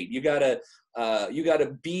facilitate. You got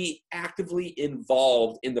to be actively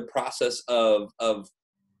involved in the process of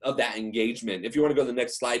that engagement. If you want to go to the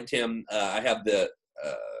next slide, Tim, I have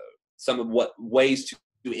some of what ways to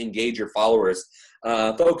engage your followers.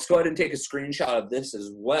 Folks, go ahead and take a screenshot of this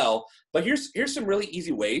as well. But here's some really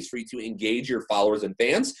easy ways for you to engage your followers and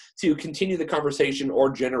fans to continue the conversation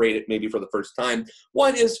or generate it maybe for the first time.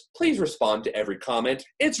 One is, please respond to every comment.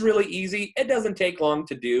 It's really easy. It doesn't take long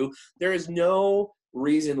to do. There is no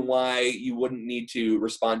reason why you wouldn't need to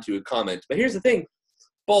respond to a comment. But here's the thing.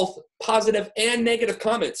 Both positive and negative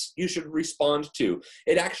comments you should respond to.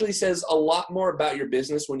 It actually says a lot more about your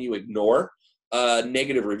business when you ignore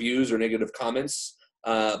negative reviews or negative comments,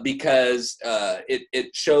 because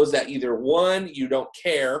it shows that either one, you don't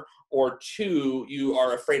care, or two, you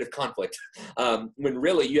are afraid of conflict. When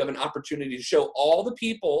really you have an opportunity to show all the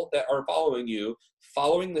people that are following you,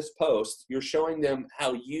 following this post, you're showing them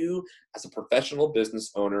how you as a professional business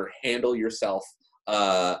owner handle yourself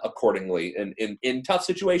accordingly in tough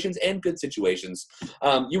situations and good situations.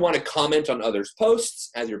 You want to comment on others' posts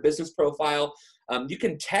as your business profile. You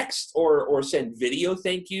can text or send video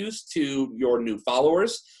thank yous to your new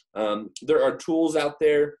followers. There are tools out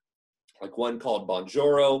there, like one called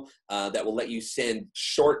Bonjoro, that will let you send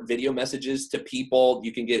short video messages to people.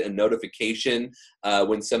 You can get a notification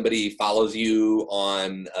when somebody follows you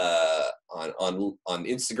on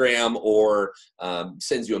Instagram, or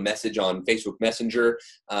sends you a message on Facebook Messenger,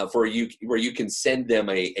 where you can send them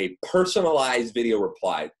a personalized video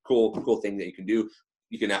reply. Cool thing that you can do.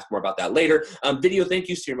 You can ask more about that later. Video thank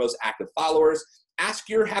yous to your most active followers. Ask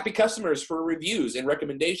your happy customers for reviews and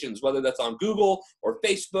recommendations, whether that's on Google or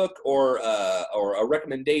Facebook, or a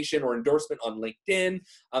recommendation or endorsement on LinkedIn.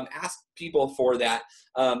 Ask people for that.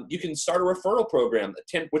 You can start a referral program,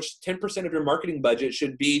 which 10% of your marketing budget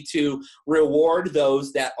should be to reward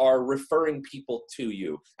those that are referring people to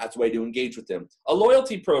you. That's a way to engage with them. A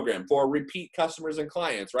loyalty program for repeat customers and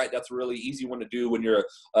clients, right? That's a really easy one to do when you're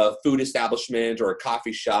a food establishment or a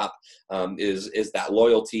coffee shop, is that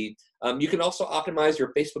loyalty. You can also optimize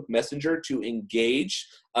your Facebook Messenger to engage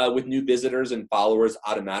with new visitors and followers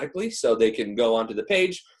automatically, so they can go onto the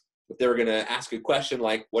page. If they're going to ask a question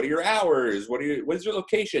like, what are your hours? What is your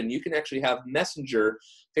location? You can actually have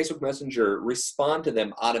Facebook Messenger respond to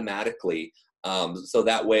them automatically. So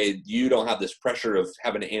that way you don't have this pressure of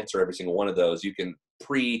having to answer every single one of those. You can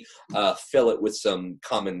fill it with some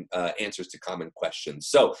common answers to common questions.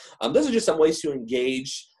 So those are just some ways to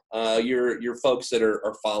engage your folks that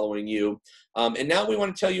are following you. And now we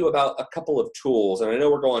want to tell you about a couple of tools. And I know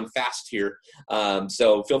we're going fast here,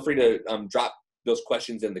 so feel free to drop those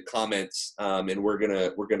questions in the comments, and we're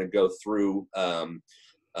gonna go through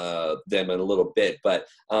them in a little bit, but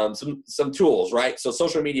some tools, right? So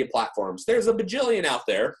social media platforms, there's a bajillion out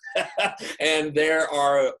there, and there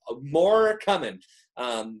are more coming.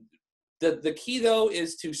 The key though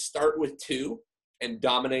is to start with 2 and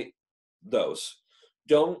dominate those.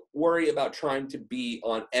 Don't worry about trying to be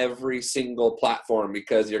on every single platform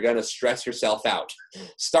because you're going to stress yourself out.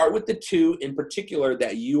 Start with the 2 in particular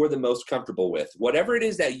that you are the most comfortable with. Whatever it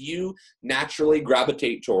is that you naturally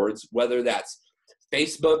gravitate towards, whether that's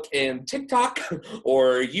Facebook and TikTok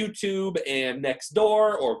or YouTube and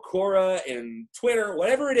Nextdoor or Quora and Twitter,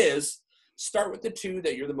 whatever it is, start with the 2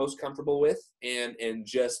 that you're the most comfortable with and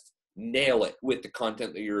just nail it with the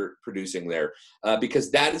content that you're producing there, because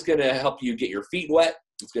that is going to help you get your feet wet.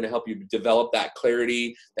 It's going to help you develop that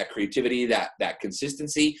clarity, that creativity, that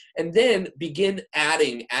consistency, and then begin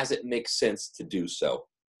adding as it makes sense to do so.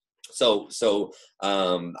 So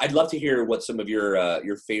I'd love to hear what some of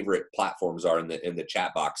your favorite platforms are in the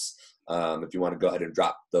chat box. If you want to go ahead and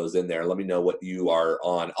drop those in there, let me know what you are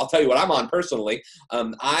on. I'll tell you what I'm on personally.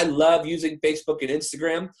 I love using Facebook and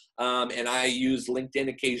Instagram, and I use LinkedIn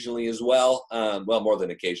occasionally as well. Well, more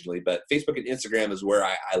than occasionally, but Facebook and Instagram is where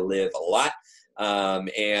I live a lot.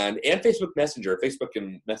 And Facebook Messenger. Facebook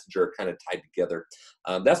and Messenger are kind of tied together.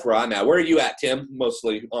 That's where I'm at. Where are you at, Tim?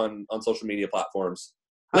 Mostly on social media platforms.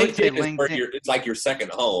 I would say LinkedIn is where LinkedIn. it's like your second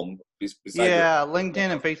home. Yeah, LinkedIn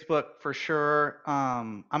and Facebook for sure.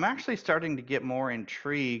 I'm actually starting to get more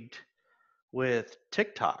intrigued with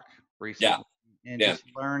TikTok recently, and just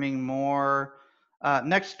learning more.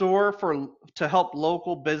 Nextdoor to help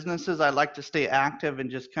local businesses. I like to stay active and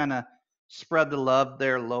just kind of spread the love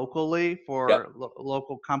there locally for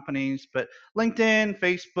local companies. But LinkedIn,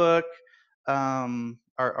 Facebook are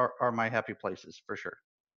my happy places for sure.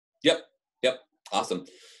 Yep. Awesome.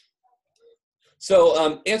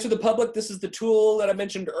 So Answer the Public, this is the tool that I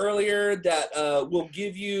mentioned earlier that will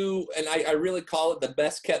give you, and I really call it the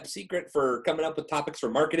best kept secret for coming up with topics for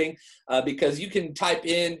marketing, because you can type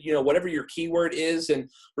in, whatever your keyword is. And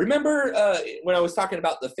remember when I was talking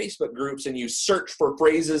about the Facebook groups and you search for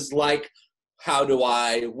phrases like, how do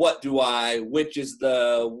I, what do I, which is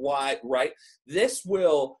the why, right? This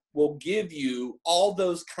will give you all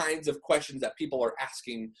those kinds of questions that people are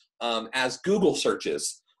asking as Google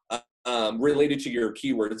searches related to your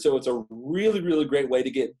keyword. And so it's a really, really great way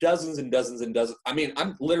to get dozens and dozens and dozens. I mean,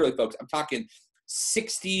 I'm literally, folks, I'm talking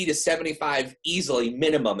 60 to 75 easily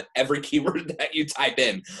minimum every keyword that you type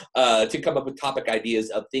in to come up with topic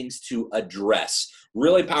ideas of things to address.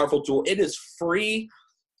 Really powerful tool. It is free.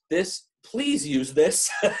 Please use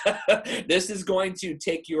this. This is going to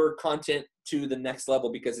take your content to the next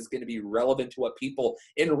level because it's going to be relevant to what people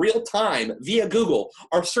in real time via Google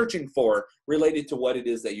are searching for related to what it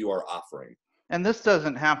is that you are offering. And this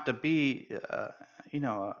doesn't have to be,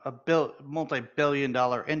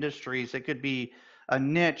 multi-billion-dollar industries. It could be a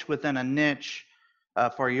niche within a niche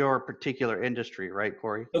for your particular industry, right,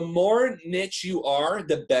 Corey? The more niche you are,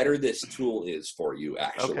 the better this tool is for you,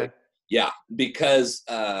 actually. Okay. Yeah, because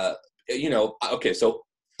okay, so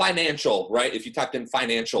financial, right? If you typed in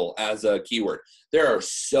financial as a keyword, there are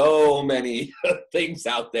so many things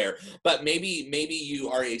out there, but maybe you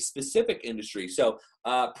are a specific industry. So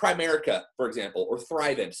Primerica, for example, or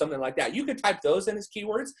Thrivent, something like that. You could type those in as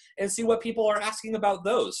keywords and see what people are asking about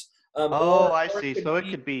those. I see. So it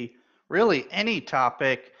could be really any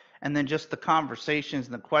topic, and then just the conversations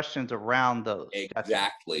and the questions around those.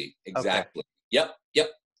 Exactly. Okay. Yep.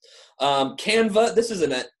 Canva, this is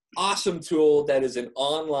an awesome tool that is an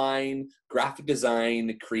online graphic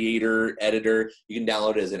design creator, editor. You can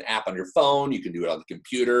download it as an app on your phone. You can do it on the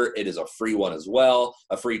computer. It is a free one as well,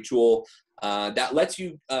 a free tool that lets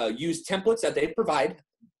you use templates that they provide,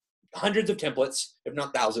 hundreds of templates, if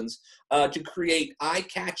not thousands, to create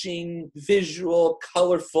eye-catching, visual,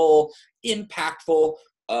 colorful, impactful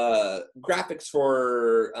graphics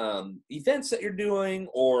for events that you're doing,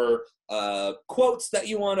 or quotes that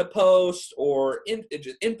you want to post, or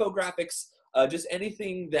infographics, just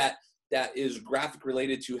anything that is graphic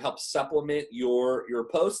related to help supplement your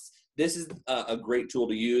posts. This is a great tool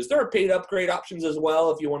to use. There are paid upgrade options as well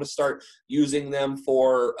if you want to start using them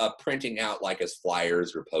for printing out, like as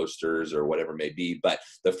flyers or posters or whatever it may be. But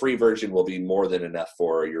the free version will be more than enough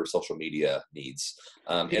for your social media needs.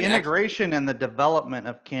 The integration and the development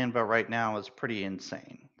of Canva right now is pretty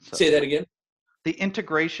insane. So say that again. The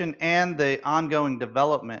integration and the ongoing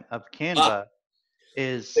development of Canva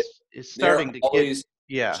is starting to get,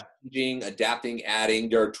 Yeah. changing, adapting, adding.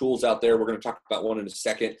 There are tools out there. We're going to talk about one in a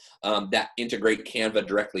second that integrate Canva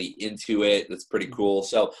directly into it. That's pretty cool.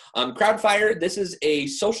 So Crowdfire, this is a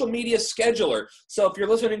social media scheduler. So if you're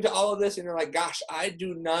listening to all of this and you're like, gosh, I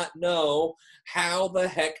do not know how the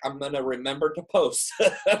heck I'm going to remember to post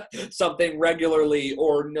something regularly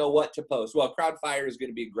or know what to post. Well, Crowdfire is going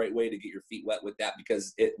to be a great way to get your feet wet with that,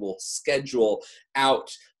 because it will schedule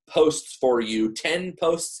out posts for you, 10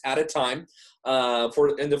 posts at a time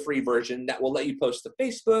in the free version that will let you post to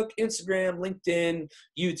Facebook, Instagram, LinkedIn,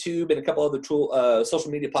 YouTube, and a couple other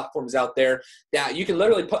social media platforms out there that you can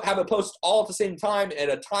literally have a post all at the same time at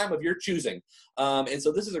a time of your choosing. And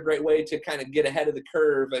so this is a great way to kind of get ahead of the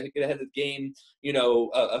curve, get ahead of the game,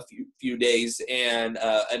 a few days, and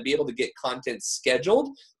be able to get content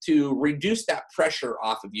scheduled to reduce that pressure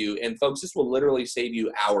off of you. And folks, this will literally save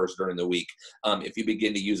you hours during the week if you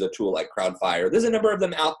begin to use a tool like Crowdfire. There's a number of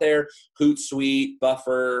them out there: Hootsuite,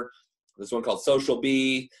 Buffer, there's one called Social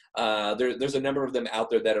Bee. There's a number of them out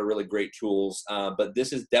there that are really great tools, but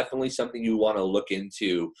this is definitely something you want to look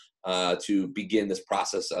into to begin this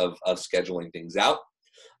process of scheduling things out.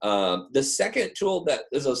 The second tool that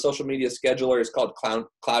is a social media scheduler is called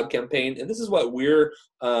Cloud Campaign, and this is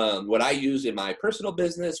what I use in my personal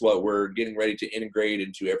business, what we're getting ready to integrate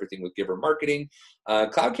into everything with Giver Marketing.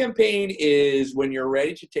 Cloud Campaign is when you're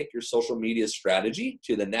ready to take your social media strategy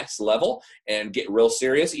to the next level and get real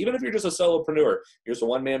serious. Even if you're just a solopreneur, you're just a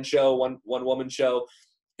one-man show, one-woman show.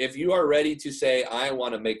 If you are ready to say, I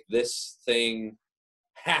want to make this thing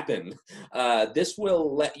happen, this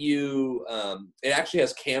will let you, it actually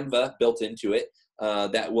has Canva built into it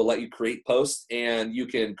that will let you create posts, and you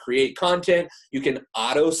can create content. You can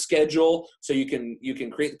auto schedule, so you can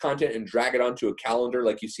create the content and drag it onto a calendar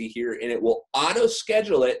like you see here, and it will auto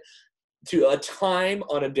schedule it to a time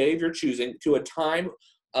on a day of your choosing, to a time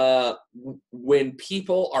when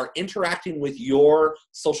people are interacting with your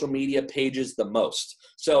social media pages the most.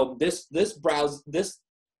 So this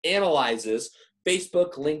analyzes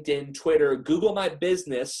Facebook, LinkedIn, Twitter, Google My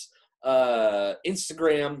Business,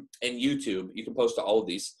 Instagram, and YouTube. You can post to all of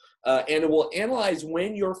these. And it will analyze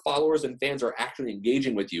when your followers and fans are actually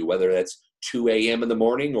engaging with you, whether that's 2 a.m. in the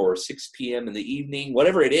morning or 6 p.m. in the evening,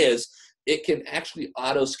 whatever it is. It can actually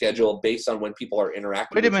auto-schedule based on when people are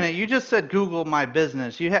interacting with you. Wait a minute, you just said Google My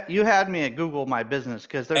Business. You had me at Google My Business,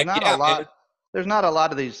 because there's not a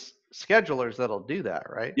lot of these schedulers that'll do that,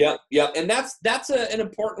 right? Yeah, and that's an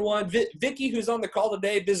important one. Vicky, who's on the call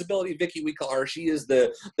today, Visibility Vicky, we call her. She is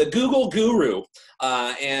the Google guru,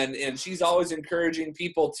 and she's always encouraging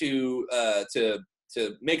people to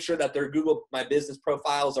make sure that their Google My Business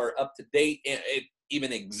profiles are up to date and it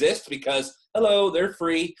even exists, because hello, they're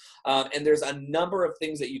free, and there's a number of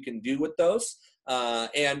things that you can do with those.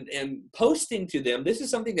 And posting to them. This is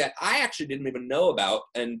something that I actually didn't even know about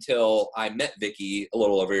until I met Vicky a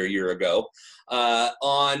little over a year ago.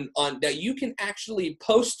 On that you can actually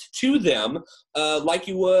post to them like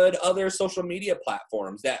you would other social media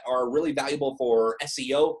platforms that are really valuable for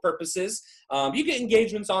SEO purposes. You get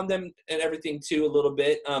engagements on them and everything too a little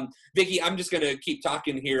bit. Vicky, I'm just going to keep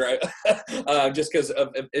talking here just because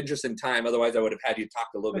of interest in time. Otherwise, I would have had you talk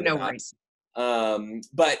a little bit about it.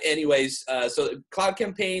 But anyways, so Cloud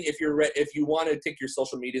Campaign, if you want to take your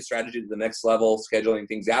social media strategy to the next level, scheduling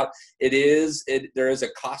things out, there is a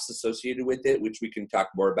cost associated with it, which we can talk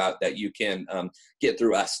more about, that you can get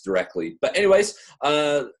through us directly. But anyways,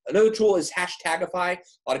 another tool is Hashtagify. A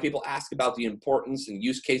lot of people ask about the importance and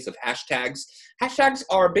use case of hashtags. Hashtags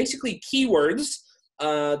are basically keywords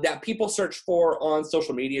that people search for on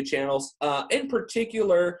social media channels. In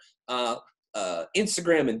particular,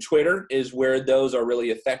 Instagram and Twitter is where those are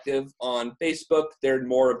really effective. On Facebook, they're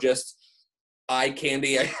more of just eye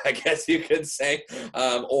candy, I guess you could say,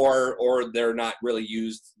 or they're not really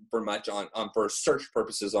used for much for search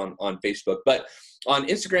purposes on Facebook. But on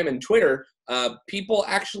Instagram and Twitter, people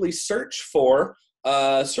actually search for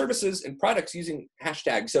services and products using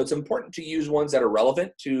hashtags. So it's important to use ones that are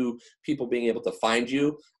relevant to people being able to find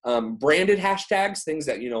you. Branded hashtags, things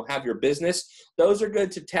that, have your business, those are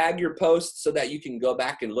good to tag your posts so that you can go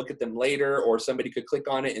back and look at them later, or somebody could click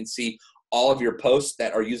on it and see all of your posts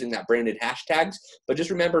that are using that branded hashtags. But just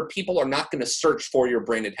remember, people are not going to search for your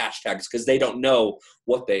branded hashtags because they don't know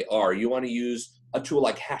what they are. You want to use a tool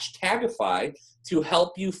like Hashtagify to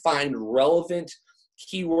help you find relevant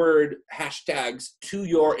keyword hashtags to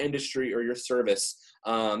your industry or your service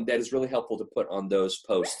that is really helpful to put on those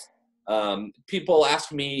posts. People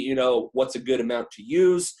ask me, what's a good amount to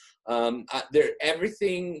use?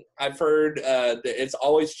 Everything I've heard, it's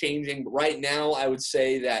always changing. But right now, I would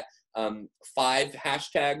say that 5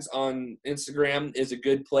 hashtags on Instagram is a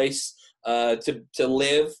good place to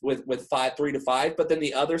live with 3 to 5. But then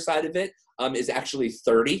the other side of it is actually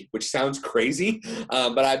 30, which sounds crazy.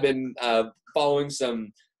 But I've been following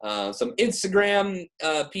some Instagram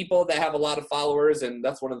people that have a lot of followers, and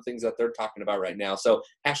that's one of the things that they're talking about right now. So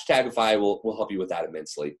 #Ify will help you with that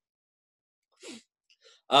immensely.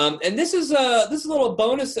 And this is a little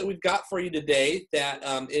bonus that we've got for you today that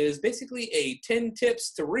is basically a 10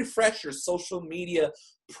 tips to refresh your social media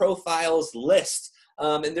profiles list.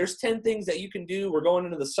 And there's 10 things that you can do. We're going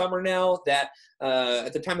into the summer now that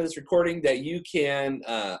at the time of this recording that you can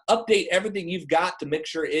update everything you've got to make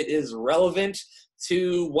sure it is relevant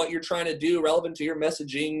to what you're trying to do, relevant to your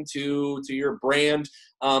messaging, to your brand.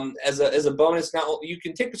 As a bonus, now you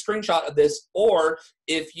can take a screenshot of this, or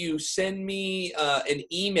if you send me an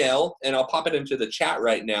email, and I'll pop it into the chat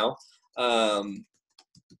right now,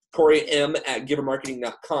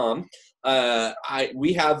 CoreyM@givermarketing.com.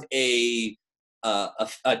 We have a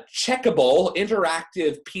checkable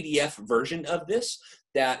interactive PDF version of this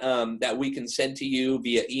that we can send to you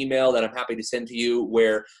via email, that I'm happy to send to you,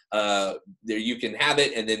 where there you can have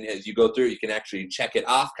it, and then as you go through, you can actually check it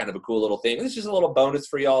off. Kind of a cool little thing. This is just a little bonus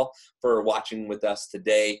for y'all for watching with us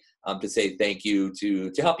today, to say thank you,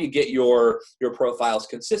 to help you get your profiles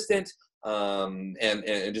consistent,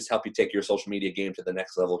 and just help you take your social media game to the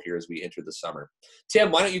next level here as we enter the summer.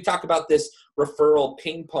 Tim, why don't you talk about this referral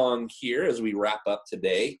ping pong here as we wrap up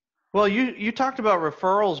today? Well, you talked about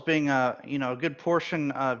referrals being a good portion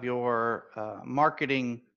of your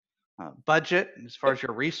marketing budget as far as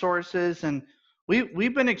your resources, and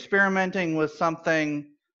we've been experimenting with something,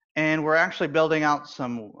 and we're actually building out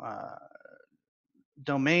some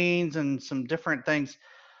domains and some different things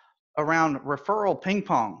around referral ping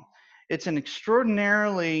pong. It's an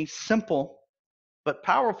extraordinarily simple but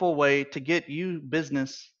powerful way to get you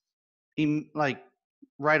business like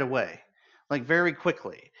right away, like very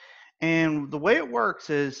quickly. And the way it works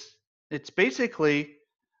is it's basically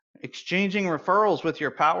exchanging referrals with your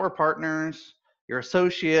power partners, your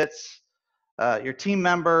associates, your team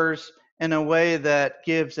members, in a way that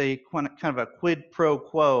gives a kind of a quid pro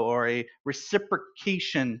quo, or a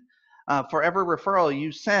reciprocation. For every referral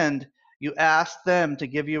you send, you ask them to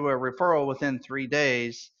give you a referral within 3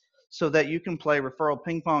 days, so that you can play referral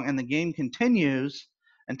ping pong, and the game continues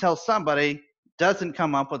until somebody doesn't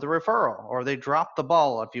come up with a referral, or they drop the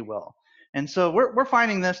ball, if you will. And so we're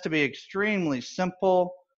finding this to be extremely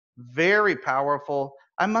simple, very powerful.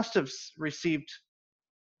 I must have received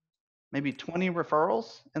maybe 20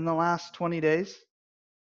 referrals in the last 20 days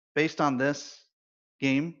based on this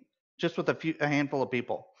game, just with a handful of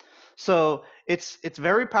people. So it's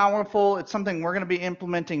very powerful. It's something we're going to be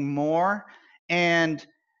implementing more, and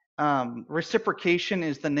reciprocation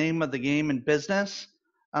is the name of the game in business.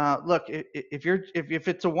 Look, if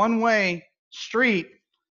it's a one-way street,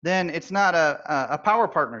 then it's not a power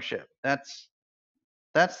partnership. That's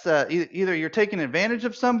either you're taking advantage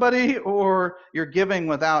of somebody, or you're giving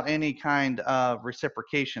without any kind of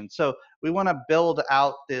reciprocation. So we want to build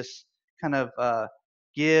out this kind of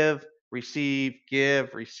give, receive,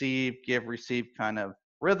 give, receive, give, receive kind of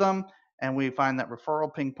rhythm. And we find that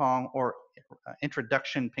referral ping pong, or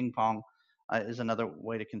introduction ping pong, is another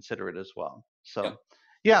way to consider it as well. So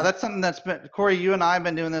yeah, that's something that's been, Corey, you and I have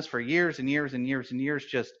been doing this for years and years and years and years,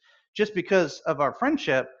 just because of our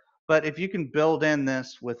friendship. But if you can build in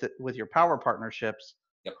this with your power partnerships,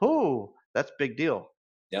 that's a big deal.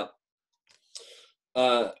 Yep.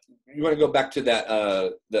 You want to go back to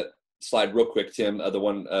that slide real quick, Tim, the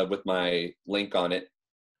one with my link on it.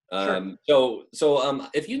 Sure. So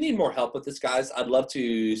if you need more help with this, guys, I'd love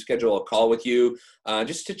to schedule a call with you,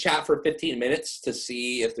 just to chat for 15 minutes to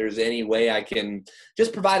see if there's any way I can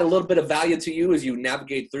just provide a little bit of value to you as you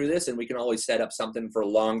navigate through this, and we can always set up something for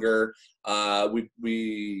longer. But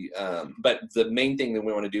the main thing that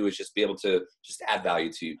we want to do is just be able to just add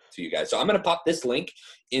value to you guys. So I'm going to pop this link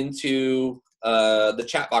into the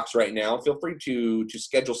chat box right now. Feel free to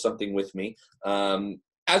schedule something with me.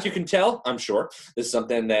 As you can tell, I'm sure, this is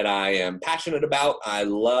something that I am passionate about. I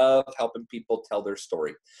love helping people tell their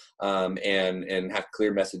story, and have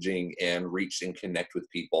clear messaging and reach and connect with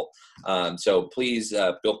people. So please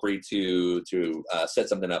feel free to set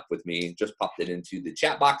something up with me. Just pop it into the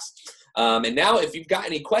chat box. And now if you've got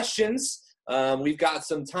any questions, we've got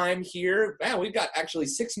some time here. Man, we've got actually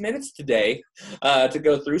 6 minutes today to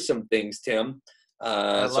go through some things, Tim.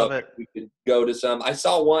 I love it. We could go to some. I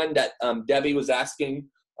saw one that Debbie was asking.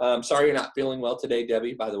 Sorry you're not feeling well today,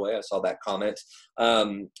 Debbie, by the way. I saw that comment.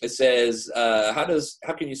 It says,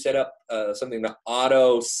 how can you set up something to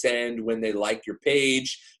auto send when they like your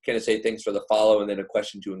page? Can it say thanks for the follow and then a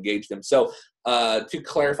question to engage them? So to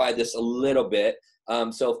clarify this a little bit,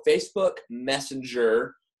 So Facebook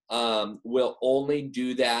Messenger will only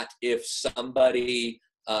do that if somebody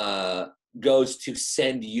goes to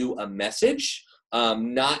send you a message,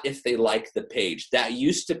 not if they like the page. That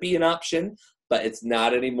used to be an option, but it's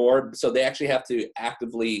not anymore. So they actually have to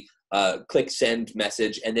actively click send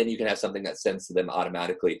message, and then you can have something that sends to them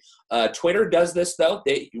automatically. Twitter does this though.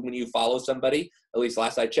 When you follow somebody, at least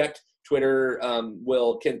last I checked, Twitter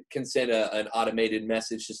can send an automated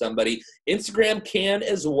message to somebody. Instagram can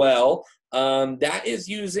as well. That is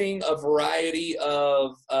using a variety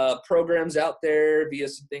of programs out there via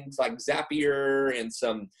some things like Zapier and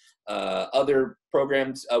some other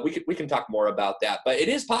programs. We can talk more about that, but it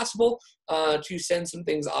is possible to send some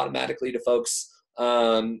things automatically to folks.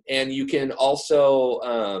 And you can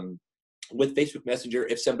also, with Facebook Messenger,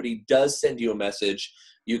 if somebody does send you a message,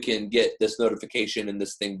 you can get this notification and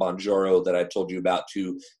this thing Bonjoro that I told you about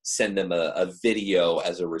to send them a video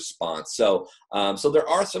as a response. So there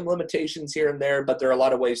are some limitations here and there, but there are a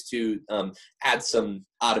lot of ways to add some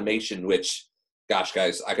automation, which, gosh,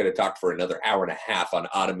 guys, I could have talked for another hour and a half on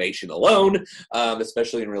automation alone,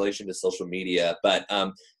 especially in relation to social media. But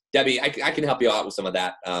Debbie, I can help you out with some of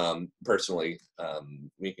that personally.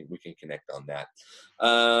 We can connect on that.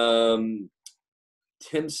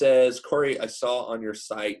 Tim says, Corey, I saw on your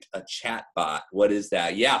site a chat bot. What is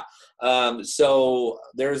that? Yeah. So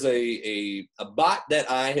there's a bot that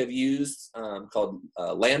I have used called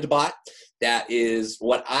Landbot. That is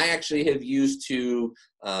what I actually have used to,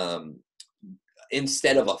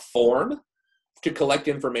 instead of a form to collect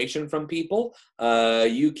information from people,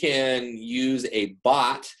 you can use a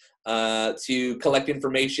bot to collect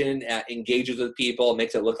information, engages with people,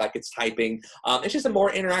 makes it look like it's typing. It's just a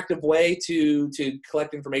more interactive way to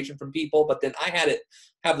collect information from people. But then I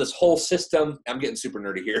have this whole system. I'm getting super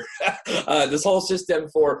nerdy here. This whole system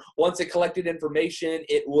for once it collected information,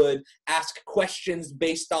 it would ask questions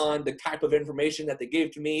based on the type of information that they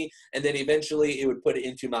gave to me. And then eventually it would put it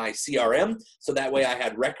into my CRM. So that way I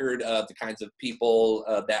had record of the kinds of people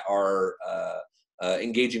that are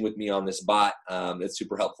engaging with me on this bot. It's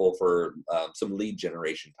super helpful for some lead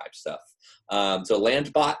generation type stuff. So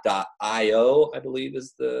landbot.io, I believe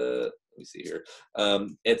is let me see here.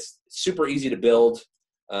 It's super easy to build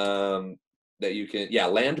that you can,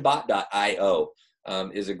 landbot.io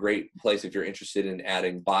is a great place if you're interested in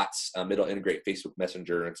adding bots. It'll integrate Facebook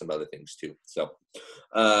Messenger and some other things too. So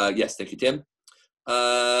yes, thank you, Tim.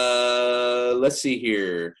 Let's see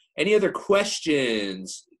here. Any other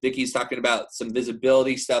questions? Vicky's talking about some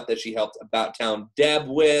visibility stuff that she helped About Town Deb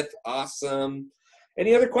with. Awesome.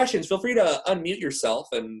 Any other questions? Feel free to unmute yourself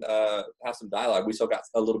and have some dialogue. We still got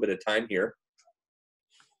a little bit of time here,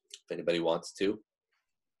 if anybody wants to.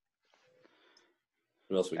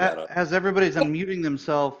 Who else we got? As everybody's unmuting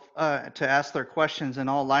themselves to ask their questions and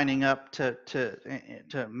all lining up to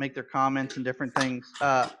make their comments and different things,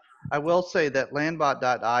 I will say that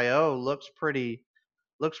landbot.io looks pretty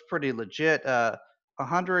legit.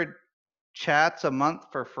 100 chats a month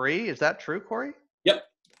for free. Is that true, Corey? Yep.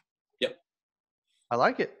 I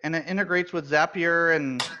like it, and it integrates with Zapier,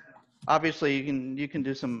 and obviously you can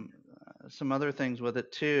do some other things with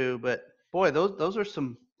it too. But boy, those are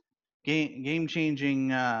some game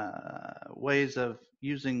changing ways of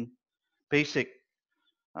using basic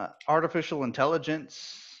artificial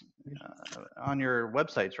intelligence on your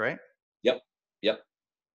websites, right? Yep.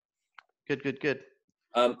 Good.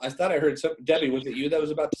 I thought I heard something. Debbie, was it you that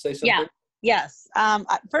was about to say something? Yeah. Yes.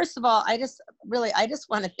 First of all, I just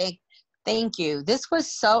want to thank you. This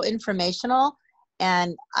was so informational,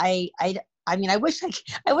 and I mean, I wish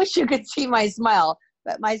you could see my smile,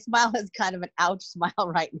 but my smile is kind of an ouch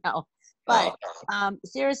smile right now. But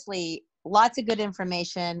seriously, lots of good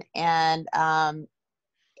information, and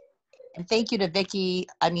thank you to Vicky.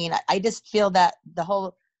 I mean, I just feel that the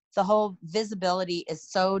whole visibility is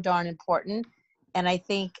so darn important. And I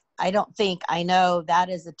know that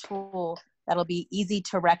is a tool that'll be easy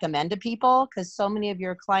to recommend to people, because so many of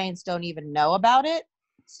your clients don't even know about it.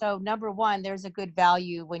 So number one, there's a good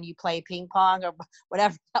value when you play ping pong or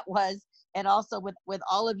whatever that was. And also with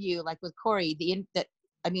all of you, like with Corey,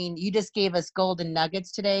 you just gave us golden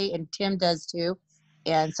nuggets today, and Tim does too.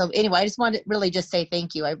 And so anyway, I just wanted to really just say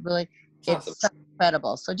thank you. Awesome. It's so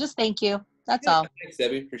incredible. So just thank you. That's all. Thanks,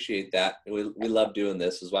 Debbie. Appreciate that. We love doing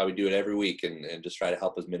this. This is why we do it every week, and just try to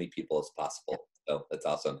help as many people as possible. So that's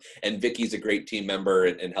awesome. And Vicky's a great team member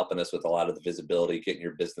in helping us with a lot of the visibility, getting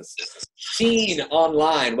your business seen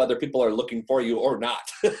online, whether people are looking for you or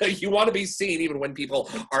not. You want to be seen even when people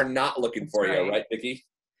are not looking for you, right, Vicky?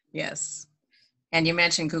 Yes. And you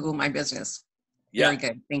mentioned Google My Business. Yeah. Very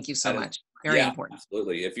good. Thank you so much. Very Yeah, important.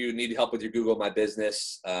 absolutely. If you need help with your Google My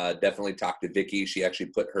Business, definitely talk to Vicky. She actually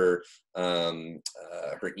put her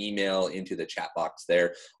her email into the chat box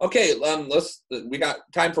there. Okay, we got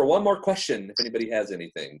time for one more question. If anybody has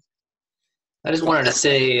anything. I just wanted to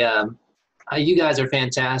say, you guys are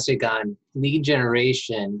fantastic on lead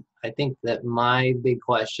generation. I think that my big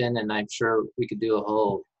question, and I'm sure we could do a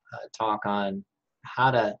whole talk on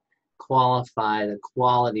how to qualify the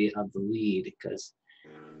quality of the lead, because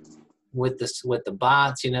with the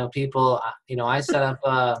bots, people, I set up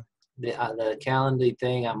the Calendly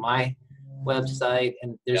thing on my website,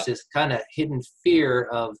 and there's this kind of hidden fear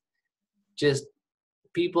of just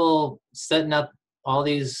people setting up all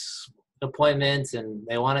these appointments and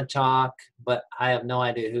they want to talk, but I have no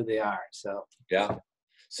idea who they are. So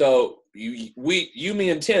So me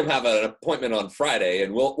and Tim have an appointment on Friday,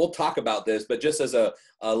 and we'll talk about this. But just as a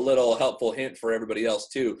little helpful hint for everybody else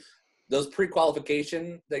too, those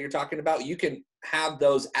pre-qualification that you're talking about, you can have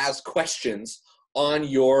those as questions on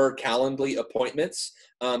your Calendly appointments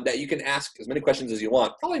that you can ask as many questions as you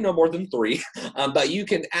want, probably no more than 3, but you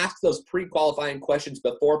can ask those pre-qualifying questions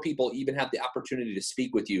before people even have the opportunity to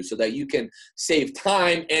speak with you, so that you can save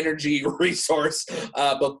time, energy, resource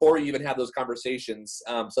before you even have those conversations.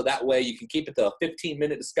 So that way you can keep it to a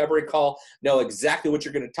 15-minute discovery call, know exactly what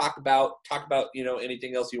you're going to talk about,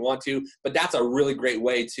 anything else you want to, but that's a really great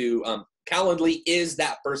way to Calendly is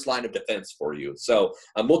that first line of defense for you. So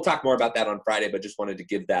we'll talk more about that on Friday, but just wanted to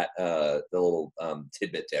give that the little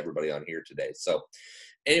tidbit to everybody on here today. So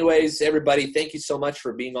anyways, everybody, thank you so much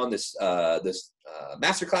for being on this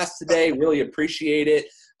masterclass today. Really appreciate it.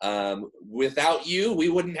 Without you, we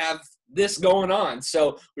wouldn't have this going on.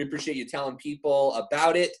 So we appreciate you telling people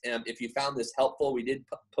about it. If you found this helpful, we did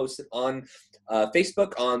post it on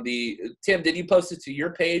Facebook on Tim, did you post it to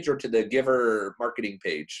your page or to the Giver marketing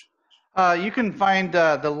page? You can find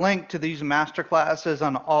the link to these masterclasses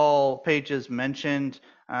on all pages mentioned.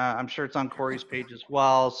 I'm sure it's on Corey's page as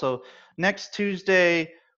well. So next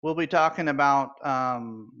Tuesday, we'll be talking about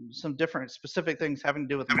some different specific things having to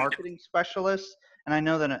do with marketing specialists. And I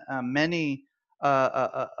know that many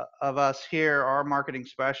of us here are marketing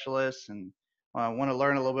specialists and want to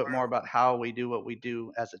learn a little bit more about how we do what we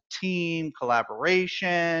do as a team,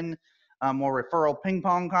 collaboration, more referral ping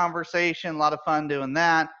pong conversation, a lot of fun doing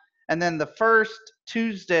that. And then the first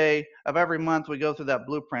Tuesday of every month, we go through that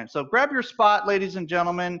blueprint. So grab your spot, ladies and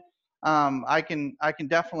gentlemen. I can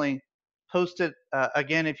definitely post it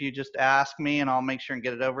again if you just ask me, and I'll make sure and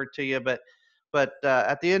get it over to you. But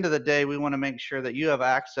at the end of the day, we want to make sure that you have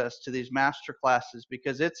access to these master classes,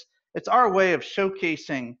 because it's our way of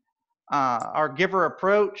showcasing our giver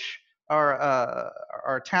approach,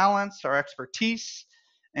 our talents, our expertise,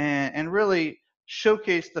 and really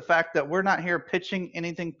showcase the fact that we're not here pitching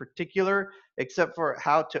anything particular except for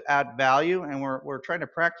how to add value, and we're trying to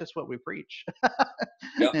practice what we preach.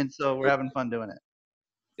 Yep. And so we're having fun doing it.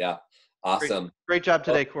 Yeah, awesome. Great job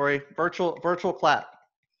today, Corey. Virtual clap.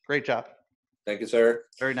 Great job. Thank you, sir.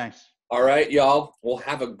 Very nice. All right, y'all. We'll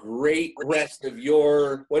have a great rest of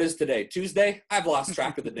what is today? Tuesday? I've lost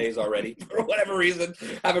track of the days already for whatever reason.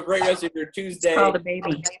 Have a great rest of your Tuesday. It's called a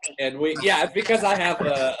baby. And it's because I have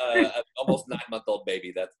a almost 9-month-old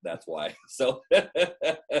baby. That's why. So,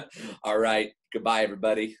 all right. Goodbye,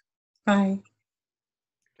 everybody. Bye.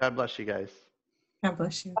 God bless you guys. God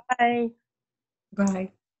bless you. Bye.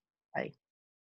 Bye. Bye.